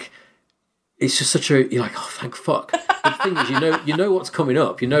 And like, it's just such a, you're like, oh, thank fuck. The thing is, you know what's coming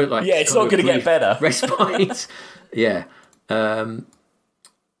up. You know, like, it's not going to get better. Respite. Yeah.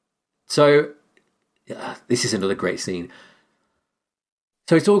 So. This is another great scene.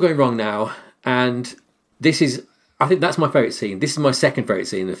 So it's all going wrong now, and I think that's my favourite scene. This is my second favourite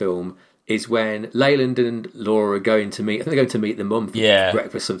scene in the film, is when Leyland and Laura are going to meet, I think they're going to meet the mum for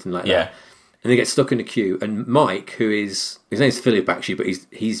breakfast, something like that. And they get stuck in a queue, and Mike, his name's Philip actually, but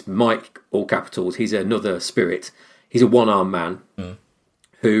he's Mike, all capitals, he's another spirit. He's a one-armed man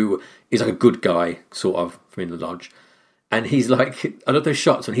who is like a good guy, sort of, from in the lodge. And he's like, I love those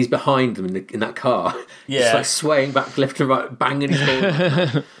shots when he's behind them in that car, just like swaying back left and right, banging his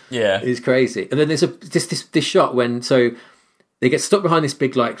head. It's crazy. And then there's this shot when they get stuck behind this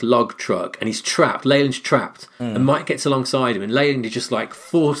big like log truck, and he's trapped. Leyland's trapped, and Mike gets alongside him, and Leyland is just like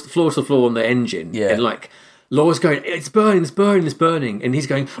floor to floor on the engine, and like Laura's going, it's burning, and he's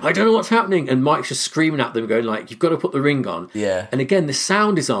going, I don't know what's happening, and Mike's just screaming at them, going like, you've got to put the ring on. And again, the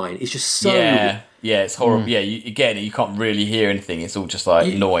sound design is just so. Yeah, it's horrible. Yeah, you can't really hear anything. It's all just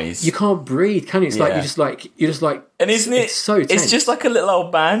like noise. You can't breathe, can you? It's like you're just like. And isn't it? So tense. It's just like a little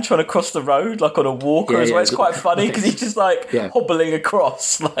old man trying to cross the road, like on a walker as well. It's quite funny because he's just like hobbling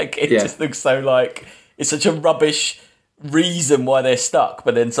across. Like it just looks so like it's such a rubbish reason why they're stuck,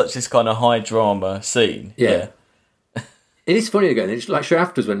 but then such this kind of high drama scene. Yeah. It is funny again. It's like sure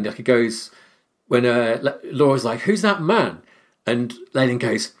afterwards when like it goes when Laura's like, "Who's that man?" and Leyland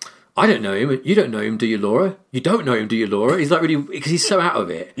goes, I don't know him. You don't know him, do you, Laura? You don't know him, do you, Laura? He's like really, because he's so out of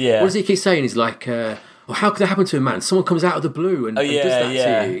it. Yeah. What does he keep saying? He's like, oh, how could that happen to a man? Someone comes out of the blue and does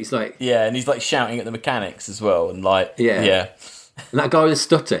that to you. He's like, and he's like shouting at the mechanics as well, and like, yeah. And that guy with the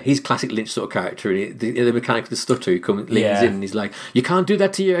stutter, he's classic Lynch sort of character. And the mechanic with the stutter who leans in and he's like, you can't do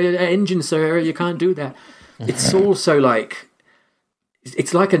that to your engine, sir. You can't do that. It's also like,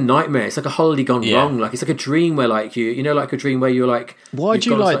 it's like a nightmare. It's like a holiday gone wrong. Like it's like a dream where like like a dream where you're like. Why do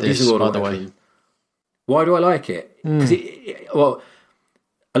you like this, by the way? Why do I like it? Because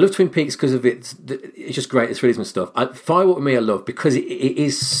I love Twin Peaks because of it's just great. It's realism stuff. Firewalk with Me, I love because it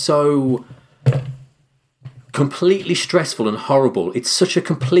is so completely stressful and horrible. It's such a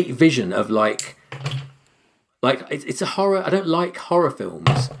complete vision of like it's a horror. I don't like horror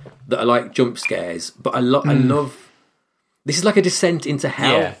films that are like jump scares, but I love. This is like a descent into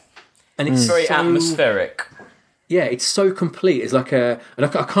hell, and it's very atmospheric. Yeah, it's so complete. It's like and I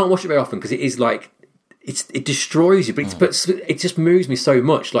can't watch it very often because it is like it destroys you, but it just moves me so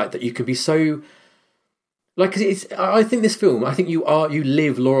much, like that you can be so like. Cause I think this film. I think you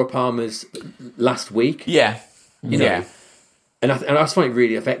live Laura Palmer's last week. Yeah, know, and I just find it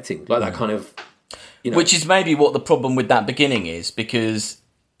really affecting, like that kind of. Which is maybe what the problem with that beginning is, because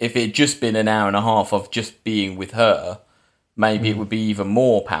if it had just been an hour and a half of just being with her, maybe it would be even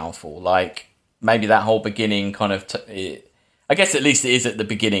more powerful. Like, maybe that whole beginning kind of... I guess at least it is at the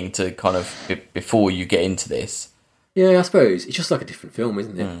beginning to kind of... before you get into this. Yeah, I suppose. It's just like a different film,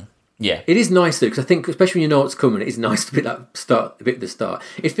 isn't it? Yeah. It is nice, though, because I think, especially when you know what's coming, it is nice to be a bit at the start.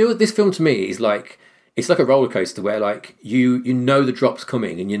 It feels... This film, to me, is like... It's like a roller coaster where, like, you know the drop's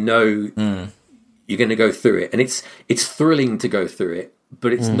coming and you know you're going to go through it. And it's thrilling to go through it,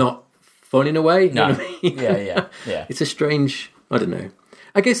 but it's not... fun in a way. You know what I mean? Yeah. It's a strange... I don't know.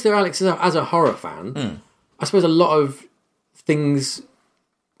 I guess though, Alex, as a horror fan, I suppose a lot of things...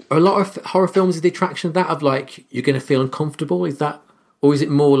 A lot of horror films is the attraction of that, of like, you're going to feel uncomfortable. Is that... Or is it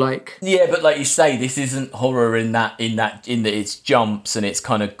more like... Yeah, but like you say, this isn't horror in that it's jumps and it's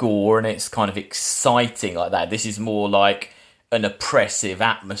kind of gore and it's kind of exciting like that. This is more like an oppressive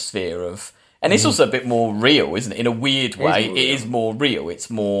atmosphere of... And it's also a bit more real, isn't it? In a weird way, it is more real. It's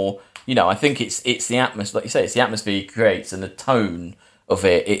more... I think it's the atmosphere, like you say, it's the atmosphere it creates and the tone of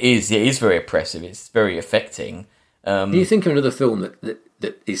it. It is very oppressive. It's very affecting. Do you think of another film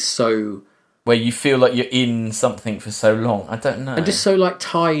that is so... Where you feel like you're in something for so long? I don't know. And just so like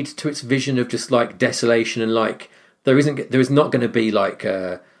tied to its vision of just like desolation and like there is not going to be like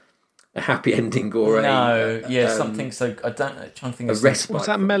a happy ending or something so... I don't know. I'm trying to think of... A respite. What's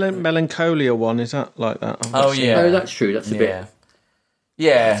that Melancholia one? Is that like that? Oh, yeah. Oh, that's true. That's a bit...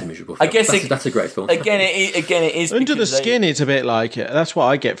 Yeah, that's a miserable film. I guess that's a great film. Again, it is Under the Skin. It's a bit like it. That's what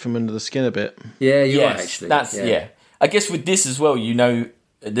I get from Under the Skin a bit. Yeah, you're right. Actually, that's I guess with this as well,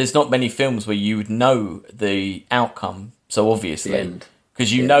 there's not many films where you would know the outcome so obviously,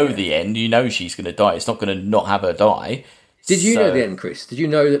 because you know the end. You know she's going to die. It's not going to not have her die. Did you know the end, Chris? Did you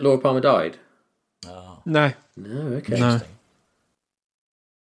know that Laura Palmer died? Oh. No. Okay. No.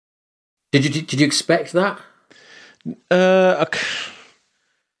 Did you expect that?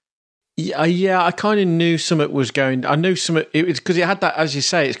 Yeah, I kind of knew something was going. I knew something. It was because it had that, as you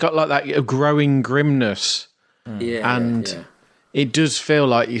say, it's got like that growing grimness. Yeah, it does feel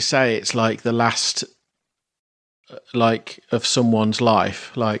like you say it's like the last, like of someone's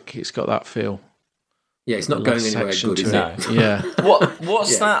life. Like it's got that feel. Yeah, it's not going anywhere good, is it? Yeah.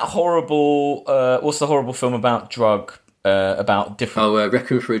 What's that horrible? What's the horrible film about about different... Oh,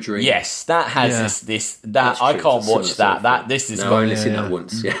 Requiem for a Dream. Yes, that has this I can't watch that. This is... No, I only seen that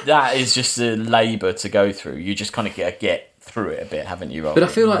once, That is just a labour to go through. You just kind of get through it a bit, haven't you, Robert? But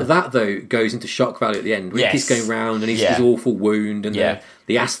I feel like that, though, goes into shock value at the end. When he's going round and he's his awful wound and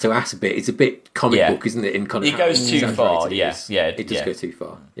the ass-to-ass bit, it's a bit comic book, isn't it? In kind of it goes too far, it does go too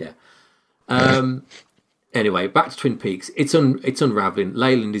far, Anyway, back to Twin Peaks. It's unravelling.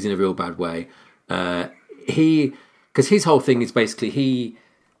 Leyland is in a real bad way. Because his whole thing is basically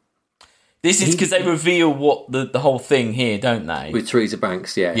This is because they reveal what the whole thing here, don't they? With Teresa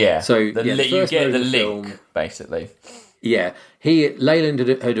Banks, yeah. So you get the link, film, basically. Yeah, Leyland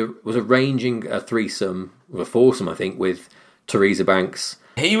was arranging a threesome, or a foursome, I think, with Teresa Banks.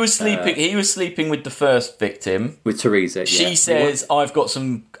 He was sleeping. He was sleeping with the first victim, with Teresa. She says, "I've got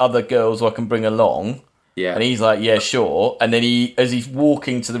some other girls I can bring along." Yeah, and he's like, "Yeah, sure." And then as he's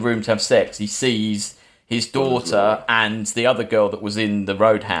walking to the room to have sex, he sees his daughter and the other girl that was in the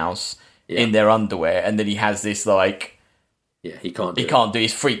roadhouse in their underwear, and then he has this like, he can't do. He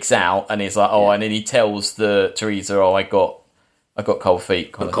freaks out, and he's like, and then he tells Teresa, "Oh, I got I got cold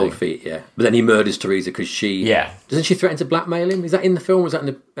feet kind of Cold thing. feet, yeah. But then he murders Teresa because she... Yeah. Doesn't she threaten to blackmail him? Is that in the film or is that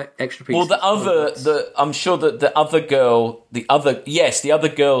in the extra piece? Well, I'm sure that the other girl, the other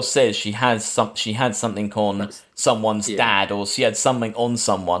girl says she had something on someone's dad, or she had something on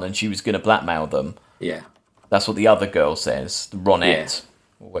someone, and she was going to blackmail them. Yeah. That's what the other girl says, Ronette.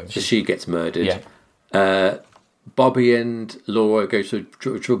 Yeah. So she gets murdered. Yeah. Bobby and Laura go to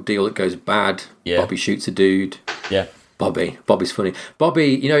a drug deal that goes bad. Yeah. Bobby shoots a dude. Yeah. Bobby's funny. Bobby,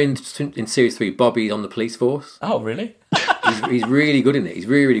 you know, in series 3, Bobby's on the police force. Oh, really? He's really good in it. He's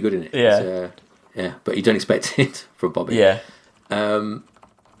really, really good in it. Yeah. Yeah, but you don't expect it from Bobby. Yeah.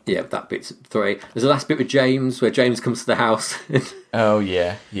 Yeah, that bit's 3. There's the last bit with James, where James comes to the house Oh,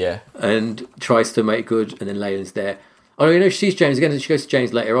 yeah. and tries to make good, and then Leyland's there. Oh, you know, she sees James again, and she goes to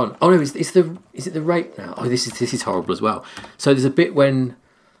James later on. Oh no, is it the rape now? Oh, this is horrible as well. So there's a bit when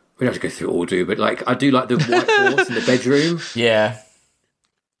we don't have to go through it all, but like I do like the white horse in the bedroom. Yeah.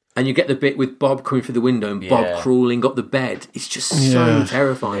 And you get the bit with Bob coming through the window and Bob crawling up the bed. It's just so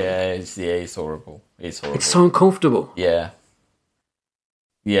terrifying. Yeah, it's horrible. It's horrible. It's so uncomfortable. Yeah.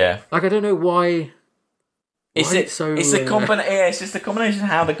 Yeah. Like I don't know why. It's just a combination of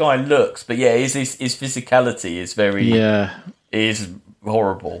how the guy looks, but yeah, his physicality is very is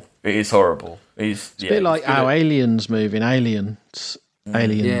horrible. It is horrible. It's a bit like how Aliens move in Aliens.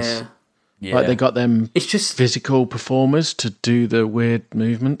 Yeah. Like they got them it's just physical performers to do the weird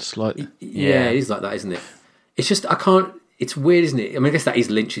movements. Like yeah, it is like that, isn't it? It's just I can't. It's weird, isn't it? I mean, I guess that is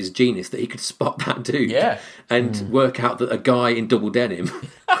Lynch's genius that he could spot that dude, and work out that a guy in double denim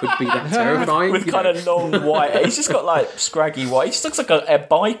could be that terrifying with kind of long white. He's just got like scraggy white. He just looks like a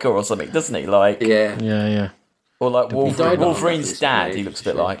biker or something, doesn't he? Like yeah. Or like Wolverine's dad. He looks a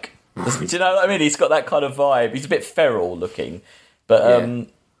bit like. Do you know what I mean? He's got that kind of vibe. He's a bit feral looking, but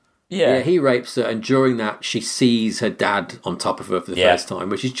yeah, he rapes her, and during that, she sees her dad on top of her for the first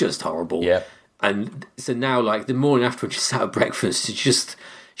time, which is just horrible. Yeah. And so now, like, the morning after when she's sat at breakfast,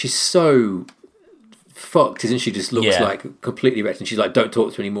 she's so fucked, isn't she? Just looks like completely wrecked, and she's like, don't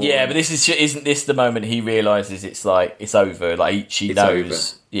talk to me anymore. Yeah, but isn't this the moment he realises it's like, it's over? Like, she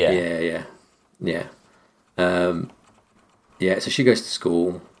knows. Over. Yeah. So she goes to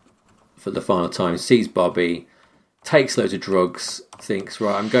school for the final time, sees Bobby, takes loads of drugs, thinks,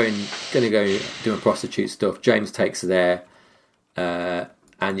 right, I'm going to go do my prostitute stuff. James takes her there.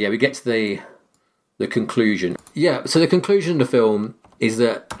 And we get to the conclusion. Yeah, so the conclusion of the film is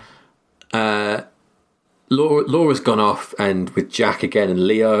that Laura's gone off and with Jack again and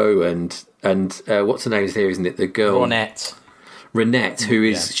Leo and what's her name is here, isn't it? The girl Ronette, who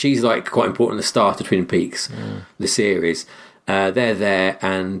is she's like quite important at the start of Twin Peaks, the series. They're there,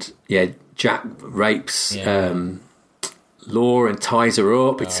 and Jack rapes Laura and ties her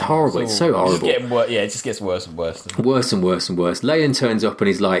up. It's horrible. It's so horrible. It just gets worse and worse. Worse and worse and worse. Leyland turns up and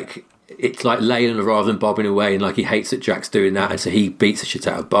he's like, it's like Leyland rather than Bob in a way, and like he hates that Jack's doing that, and so he beats the shit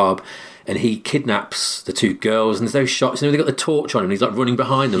out of Bob, and he kidnaps the two girls, and there's those shots, and they got the torch on him, and he's like running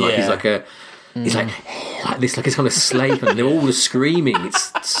behind them, like he's like a, he's like this, like he's kind of slave, and they're all screaming.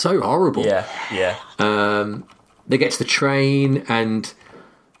 It's so horrible. Yeah. They get to the train, and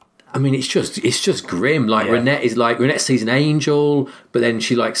I mean, it's just grim. Like Ronette sees an angel, but then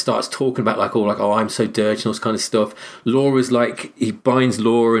she like starts talking about oh, I'm so dirty and all this kind of stuff. Laura's like, he binds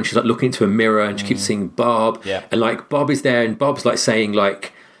Laura, and she's like looking into a mirror, and she keeps seeing Bob, and like Bob is there, and Bob's like saying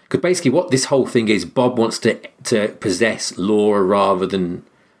like, because basically what this whole thing is, Bob wants to possess Laura rather than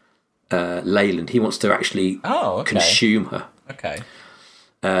Leyland. He wants to actually consume her. Okay.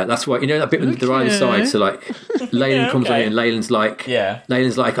 That's why, you know, that bit with the right side. So like, Leyland comes on in, and Leyland's like,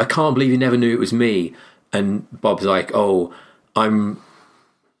 I can't believe you never knew it was me. And Bob's like, oh, I'm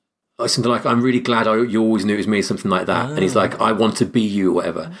something like, I'm really glad you always knew it was me, something like that. And he's like, I want to be you, or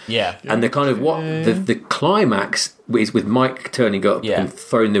whatever. Yeah. And the kind of the climax is with Mike turning up and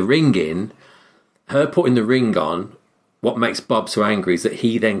throwing the ring in, her putting the ring on. What makes Bob so angry is that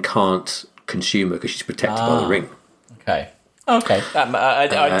he then can't consume her because she's protected by the ring. Okay,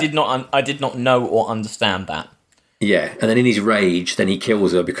 I did not know or understand that. Yeah, and then in his rage, then he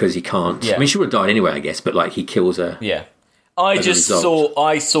kills her because he can't. Yeah. I mean, she would have died anyway, I guess, but like he kills her. Yeah, I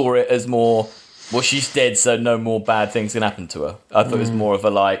saw it as more, well, she's dead, so no more bad things can happen to her. I thought it was more of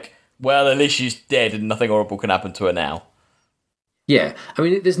a like, well, at least she's dead and nothing horrible can happen to her now. Yeah, I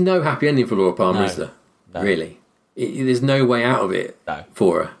mean, there's no happy ending for Laura Palmer, is there? No. Really, there's no way out of it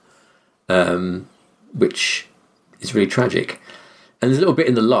for her, which is really tragic. And there's a little bit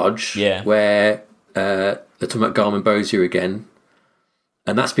in the lodge where they're talking about Garmin Bozier again,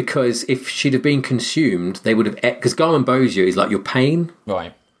 and that's because if she'd have been consumed, they would have, because Garmin Bozier is like your pain,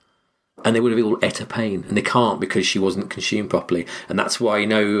 right? and they would have all ate her pain, and they can't because she wasn't consumed properly, and that's why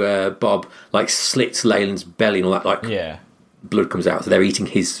Bob like slits Leyland's belly and all that, like blood comes out, so they're eating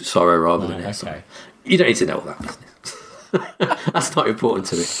his sorrow rather than hers. Okay. You don't need to know all that business. That's not important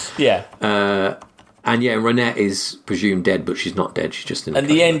to it. Yeah. And Ronette is presumed dead, but she's not dead. She's just in. And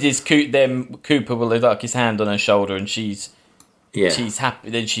the end is Cooper will have like his hand on her shoulder, and she's happy.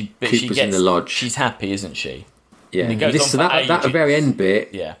 Then she gets in the lodge. She's happy, isn't she? Yeah. And it goes on for that very end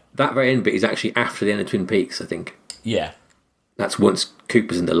bit. Yeah. That very end bit is actually after the end of Twin Peaks, I think. Yeah. That's once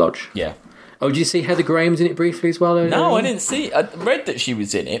Cooper's in the lodge. Yeah. Oh, did you see Heather Graham's in it briefly as well? No, I didn't see. I read that she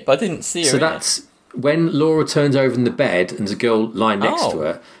was in it, but I didn't see her. So that's when Laura turns over in the bed and there's a girl lying next to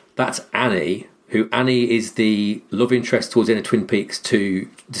her. That's Annie. Annie is the love interest towards the end of Twin Peaks 2,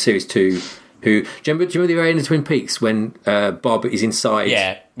 the series 2. Do you remember the very end of Twin Peaks when Bob is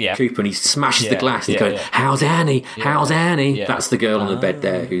inside Cooper and he smashes the glass and he's going, "How's Annie? How's Annie?" Yeah. That's the girl on the bed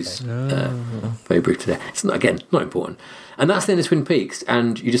there who's very brief today. It's not important. And that's the end of Twin Peaks,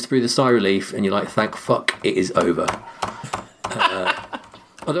 and you just breathe a sigh of relief and you're like, thank fuck, it is over.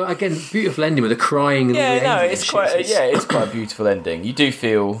 Although again, beautiful ending with the crying. And it's quite a beautiful ending. You do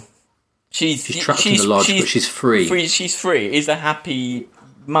feel she's trapped in the lodge, but she's free. She's free. It is a happy,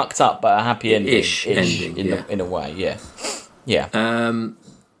 mucked up, but a happy ending. Ish ending, in a way. Yeah.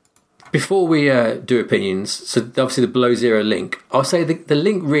 Before we do opinions, so obviously the Below Zero link. I'll say the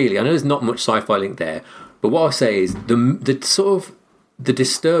link really. I know there's not much sci-fi link there, but what I'll say is the sort of the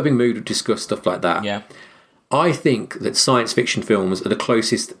disturbing mood to discuss stuff like that. Yeah. I think that science fiction films are the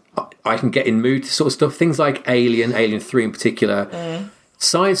closest I can get in mood to sort of stuff. Things like Alien 3 in particular.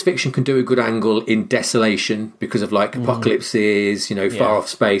 Science fiction can do a good angle in desolation because of like apocalypses, far off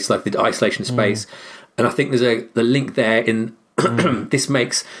space, like the isolation of space. And I think there's the link there in this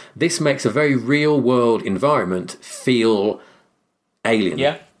makes a very real world environment feel alien.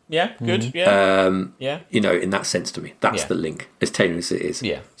 Yeah, good. Yeah. In that sense to me. That's the link, as tenuous as it is.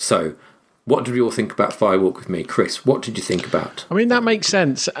 Yeah. So what did we all think about Fire Walk with Me? Chris, what did you think about? I mean, that makes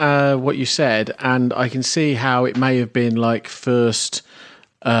sense, what you said, and I can see how it may have been like first,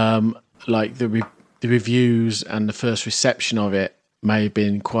 like the reviews and the first reception of it may have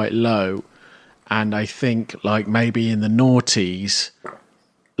been quite low, and I think like maybe in the noughties,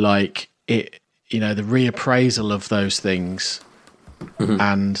 like it, the reappraisal of those things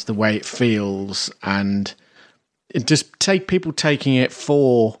and the way it feels, and it just people taking it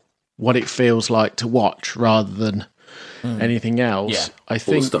for what it feels like to watch rather than anything else. Yeah. I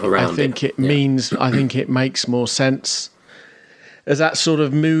think it makes more sense as that sort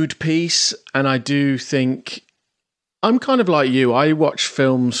of mood piece. And I do think I'm kind of like you. I watch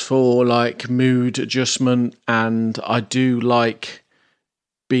films for like mood adjustment, and I do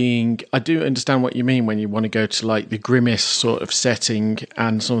understand what you mean when you want to go to like the grimmest sort of setting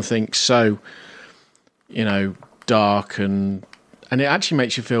and something so, dark and it actually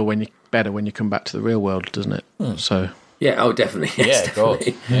makes you feel better when you come back to the real world, doesn't it? So definitely. Yes,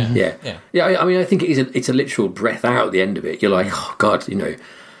 definitely. Yeah. I mean, I think it's a literal breath out at the end of it. You're like, oh God,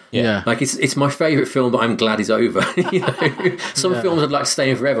 Yeah. Like it's my favourite film, but I'm glad it's over. Some films I'd like to stay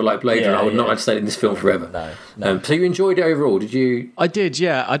in forever, like Blade Runner. I would not like to stay in this film forever. No. So you enjoyed it overall? Did you? I did.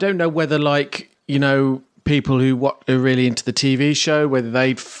 Yeah. I don't know whether people who are really into the TV show, whether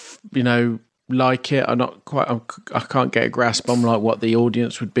they'd like it. I'm not quite. I can't get a grasp on like what the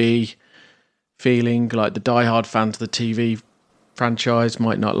audience would be feeling. Like the diehard fans of the TV franchise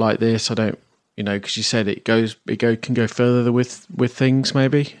might not like this. I don't. Because you said it can go further with things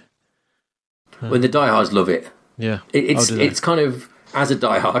maybe. When the diehards love it, it's kind of, as a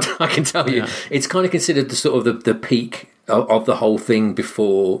diehard, I can tell you, it's kind of considered the sort of the peak of the whole thing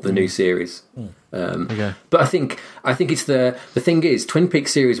before the new series. Okay. But I think it's the thing is Twin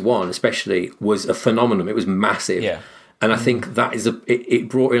Peaks series 1 especially was a phenomenon. It was massive. Yeah. And I think that is it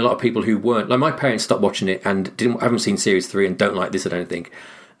brought in a lot of people who weren't like my parents stopped watching it and haven't seen series 3 and don't like this. I don't think.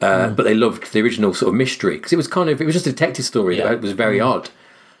 But they loved the original sort of mystery because it was just a detective story that was very odd.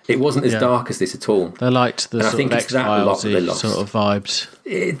 It wasn't as dark as this at all. They liked the sort of X-Files sort of vibes.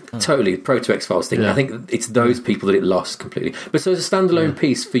 Totally, the Proto X-Files thing. I think it's those people that it lost completely. But so as a standalone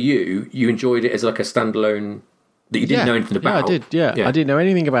piece for you enjoyed it as like a standalone that you didn't know anything about. Yeah, I did. Yeah, I didn't know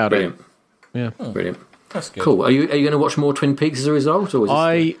anything about it. Yeah, brilliant. That's good. Cool. Are you going to watch more Twin Peaks as a result? Or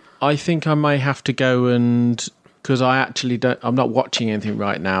I think I may have to go and because I actually don't. I'm not watching anything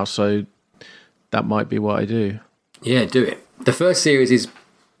right now, so that might be what I do. Yeah, do it. The first series is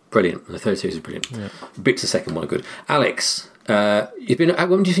brilliant. The third series is brilliant. Yeah. Bits of the second one are good. Alex, you've been.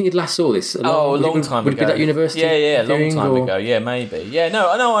 When do you think you last saw this? A long time ago. Would it be that university? Yeah, a long time ago. Yeah, maybe. Yeah,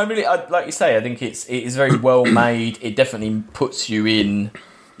 no. I really, like you say, I think it is very well made. It definitely puts you in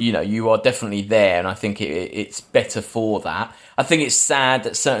you are definitely there, and I think it's better for that. I think it's sad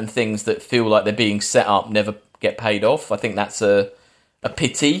that certain things that feel like they're being set up never get paid off. I think that's a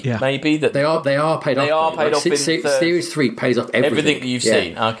pity, maybe, that they are paid off. They are paid off. Series 3 pays off everything that you've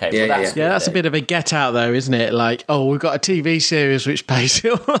seen. Okay, that's a bit of a get out, though, isn't it? Like, we've got a TV series which pays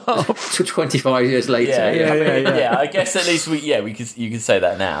it off. 25 years later. Yeah. I guess at least you can say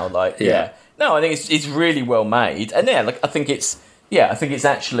that now. Like, no, I think it's really well made, and I think it's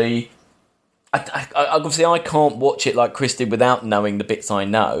actually. Obviously, I can't watch it like Chris did without knowing the bits I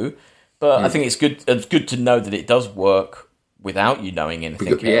know, but I think it's good. It's good to know that it does work without you knowing anything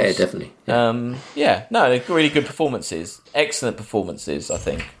else. Yeah, definitely. They're really good performances, excellent performances. I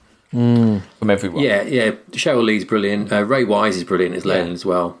think from everyone. Yeah. Cheryl Lee's brilliant. Ray Wise is brilliant as Lennon as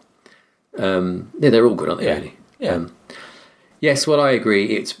well. They're all good, aren't they? Really? Yeah. Yes, well, I agree.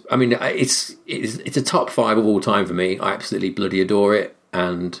 It's a top 5 of all time for me. I absolutely bloody adore it,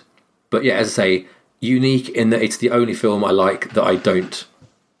 But yeah, as I say, unique in that it's the only film I like that I don't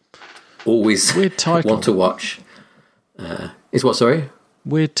always want to watch. Is what, sorry?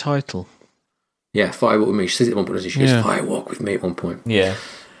 Weird title. Yeah, Firewalk with Me. She says it at one point, she goes, Firewalk with Me at one point. Yeah.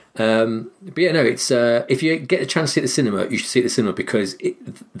 But yeah, no, it's if you get a chance to see it at the cinema, you should see it at the cinema because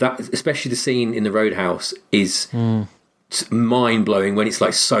that, especially the scene in the Roadhouse, is mind blowing when it's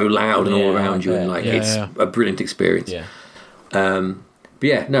like so loud and all around you, and like it's a brilliant experience. Yeah. But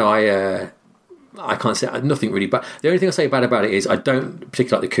yeah, no, I can't say nothing really bad. The only thing I say bad about it is I don't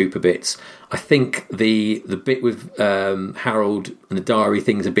particularly like the Cooper bits. I think the bit with Harold and the diary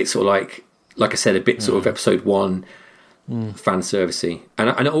thing is a bit sort of like I said, a bit sort of episode 1 fan servicey,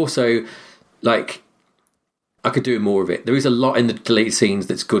 and also like I could do more of it. There is a lot in the deleted scenes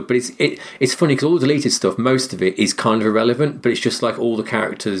that's good, but it's funny because all the deleted stuff, most of it is kind of irrelevant, but it's just like all the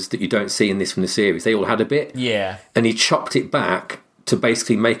characters that you don't see in this from the series, they all had a bit, and he chopped it back to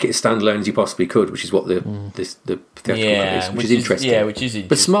basically make it as standalone as you possibly could, which is what the theatrical is, which is interesting. Yeah, which is interesting.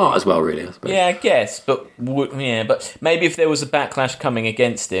 But smart as well, really, I suppose. Yeah, I guess. But maybe if there was a backlash coming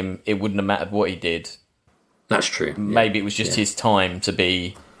against him, it wouldn't have mattered what he did. That's true. Maybe it was just his time to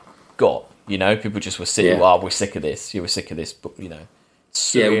be got. People just were sick. We're sick of this. You were sick of this, but why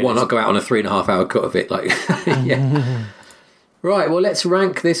not go out on a 3.5 hour cut of it? Like, Right. Well, let's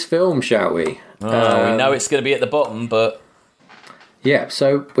rank this film, shall we? We know it's going to be at the bottom, but. Yeah,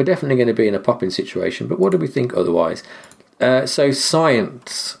 so we're definitely going to be in a popping situation, but what do we think otherwise? So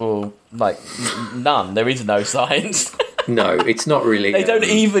science. Well, none. There is no science. No, it's not really. They don't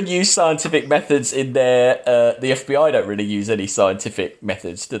even use scientific methods in their... the FBI don't really use any scientific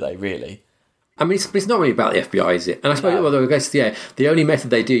methods, do they, really? I mean, it's not really about the FBI, is it? And I suppose, I guess, the only method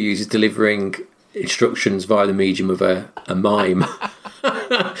they do use is delivering instructions via the medium of a mime.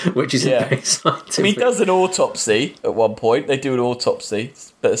 Which is very scientific. I mean, he does an autopsy at one point. They do an autopsy,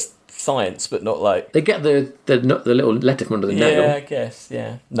 but it's science, but not like they get the little letter from under the nail. Yeah, I guess.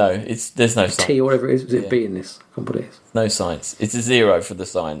 Yeah, no, there's no science. T or whatever it is. Was it B in this? I can't put it is. No science. It's a 0 for the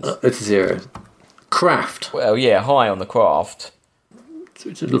science. It's a 0. Craft. Well, high on the craft.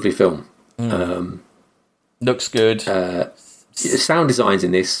 It's a lovely film. Looks good. Sound design's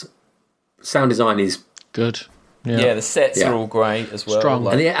in this. Sound design is good. Yeah, the sets are all great as well. Strong.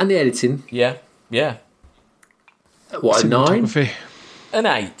 And the editing. Yeah. What, a 9? An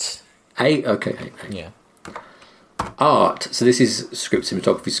 8. 8? Okay, 8. Yeah. Art. So this is script,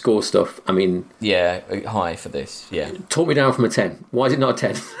 cinematography, score stuff. I mean... Yeah, high for this, Talk me down from a 10. Why is it not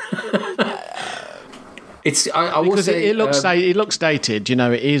a 10? Because it looks dated,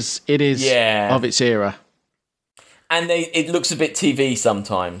 it is of its era. And it looks a bit TV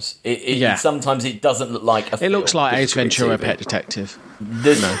sometimes. Sometimes it doesn't look like a film. It looks like Ace Ventura, Pet Detective.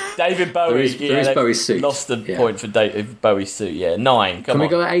 David Bowie. There is Bowie's suit. Lost the point for David Bowie's suit. 9. Can we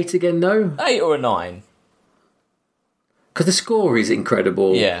go at 8 again, though? 8 or a 9? Because the score is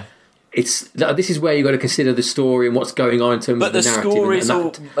incredible. Yeah. This is where you've got to consider the story and what's going on in terms of the narrative. But the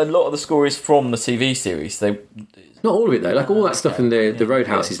score a lot of the score is from the TV series. Not all of it, though. Like all that stuff in the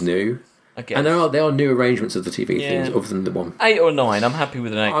Roadhouse is new. And there are new arrangements of the TV things other than the one. 8 or 9. I'm happy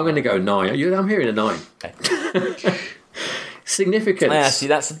with an 8. I'm going to go 9. I'm hearing a 9. Okay. Significance. Yeah, see,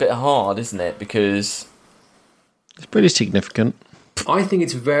 that's a bit hard, isn't it? Because it's pretty significant. I think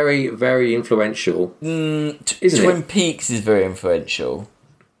it's very, very influential. Twin Peaks is very influential.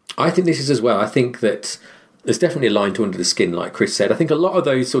 I think this is as well. I think that there's definitely a line to Under the Skin, like Chris said. I think a lot of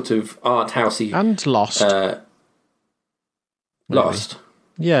those sort of art housey and Lost. Lost.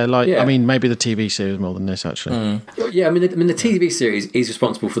 Yeah, I mean, maybe the TV series more than this, actually. Yeah, I mean, the TV series is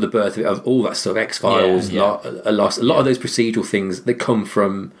responsible for the birth of all that stuff. X-Files, Lost, a lot of those procedural things that come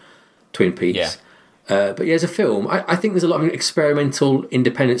from Twin Peaks. But yeah, as a film, I think there's a lot of experimental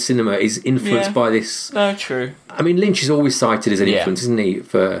independent cinema is influenced by this. No, true. I mean, Lynch is always cited as an influence, isn't he?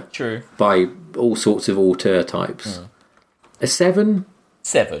 True. By all sorts of auteur types. A 7?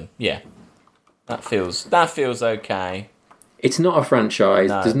 7, yeah. That feels okay. It's not a franchise.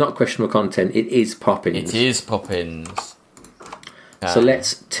 No. There's not questionable content. It is Poppins. It is Poppins. So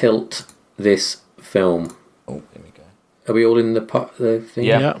let's tilt this film. Oh, there we go. Are we all in the thing?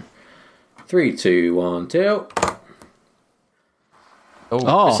 Yeah. 3, 2, 1, tilt.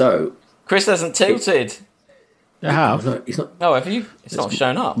 Oh. So Chris hasn't tilted. I have. No, he's not. No, have you? It's not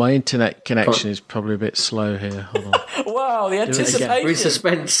shown up. My internet connection is probably a bit slow here. Hold on. Wow, the anticipation. We're in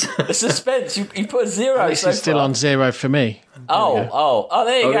suspense. The suspense. You put a 0. This is still on 0 for me. Oh,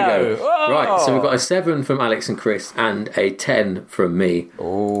 there you go. Whoa. Right, so we've got a 7 from Alex and Chris and a 10 from me.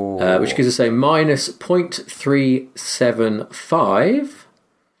 Which gives us a minus 0.375.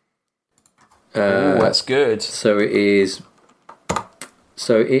 That's good. So it is.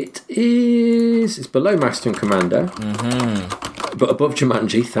 It's below Master and Commander, but above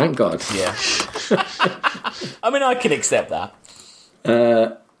Jumanji. Thank God. Yeah. I mean, I can accept that.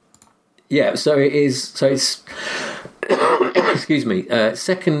 Yeah. So it is. So it's. Excuse me.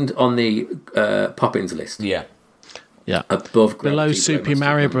 Second on the Poppins list. Yeah. Yeah. Above below Super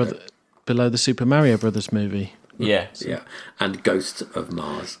Mario Brothers. Below the Super Mario Brothers movie. Yeah. Yeah. And Ghosts of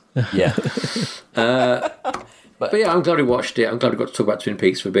Mars. Yeah. But yeah, I'm glad we watched it. I'm glad we got to talk about Twin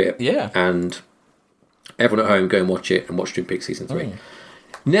Peaks for a bit. Yeah. And everyone at home, go and watch it and watch Twin Peaks Season 3.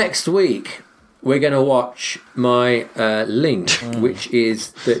 Next week, we're going to watch my link, which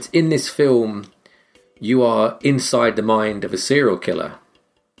is that in this film, you are inside the mind of a serial killer.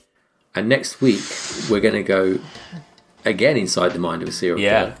 And next week, we're going to go again inside the mind of a serial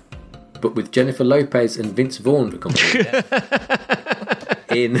killer. But with Jennifer Lopez and Vince Vaughn for company.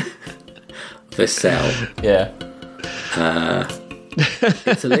 In The Cell. Yeah.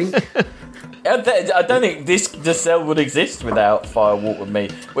 It's a link. I don't think The Cell would exist without Fire Walk With Me.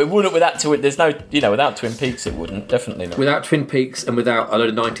 It wouldn't without there's no, without Twin Peaks it wouldn't. Definitely not. Without Twin Peaks and without a load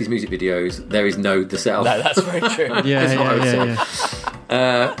of 90s music videos, there is no The Cell. No, that's very true. Yeah.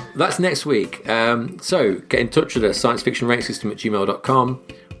 That's next week. So get in touch with us, sciencefictionratingsystem@gmail.com.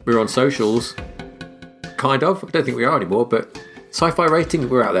 We're on socials. Kind of. I don't think we are anymore, but Sci-Fi Rating,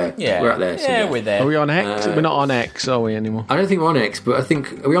 we're out there. Yeah. We're out there. Yeah, we're there. Are we on X? We're not on X, are we, anymore? I don't think we're on X, but I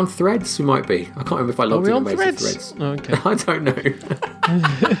think... Are we on Threads? We might be. I can't remember if I logged in and made some Threads. Oh, okay. I don't know.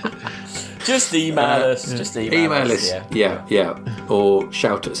 Just email us. Yeah. Just email us. Yeah. Or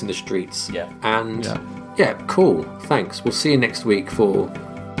shout at us in the streets. Yeah. And, yeah, cool. Thanks. We'll see you next week for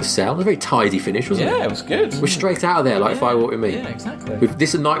The Cell. A very tidy finish, wasn't it? Yeah, it was good. We're straight out of there, like Fire Walk With Me. Yeah, exactly. With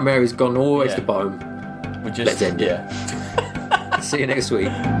This Nightmare has gone always to the bottom. Let's end it. See you next week.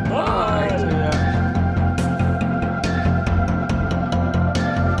 Bye.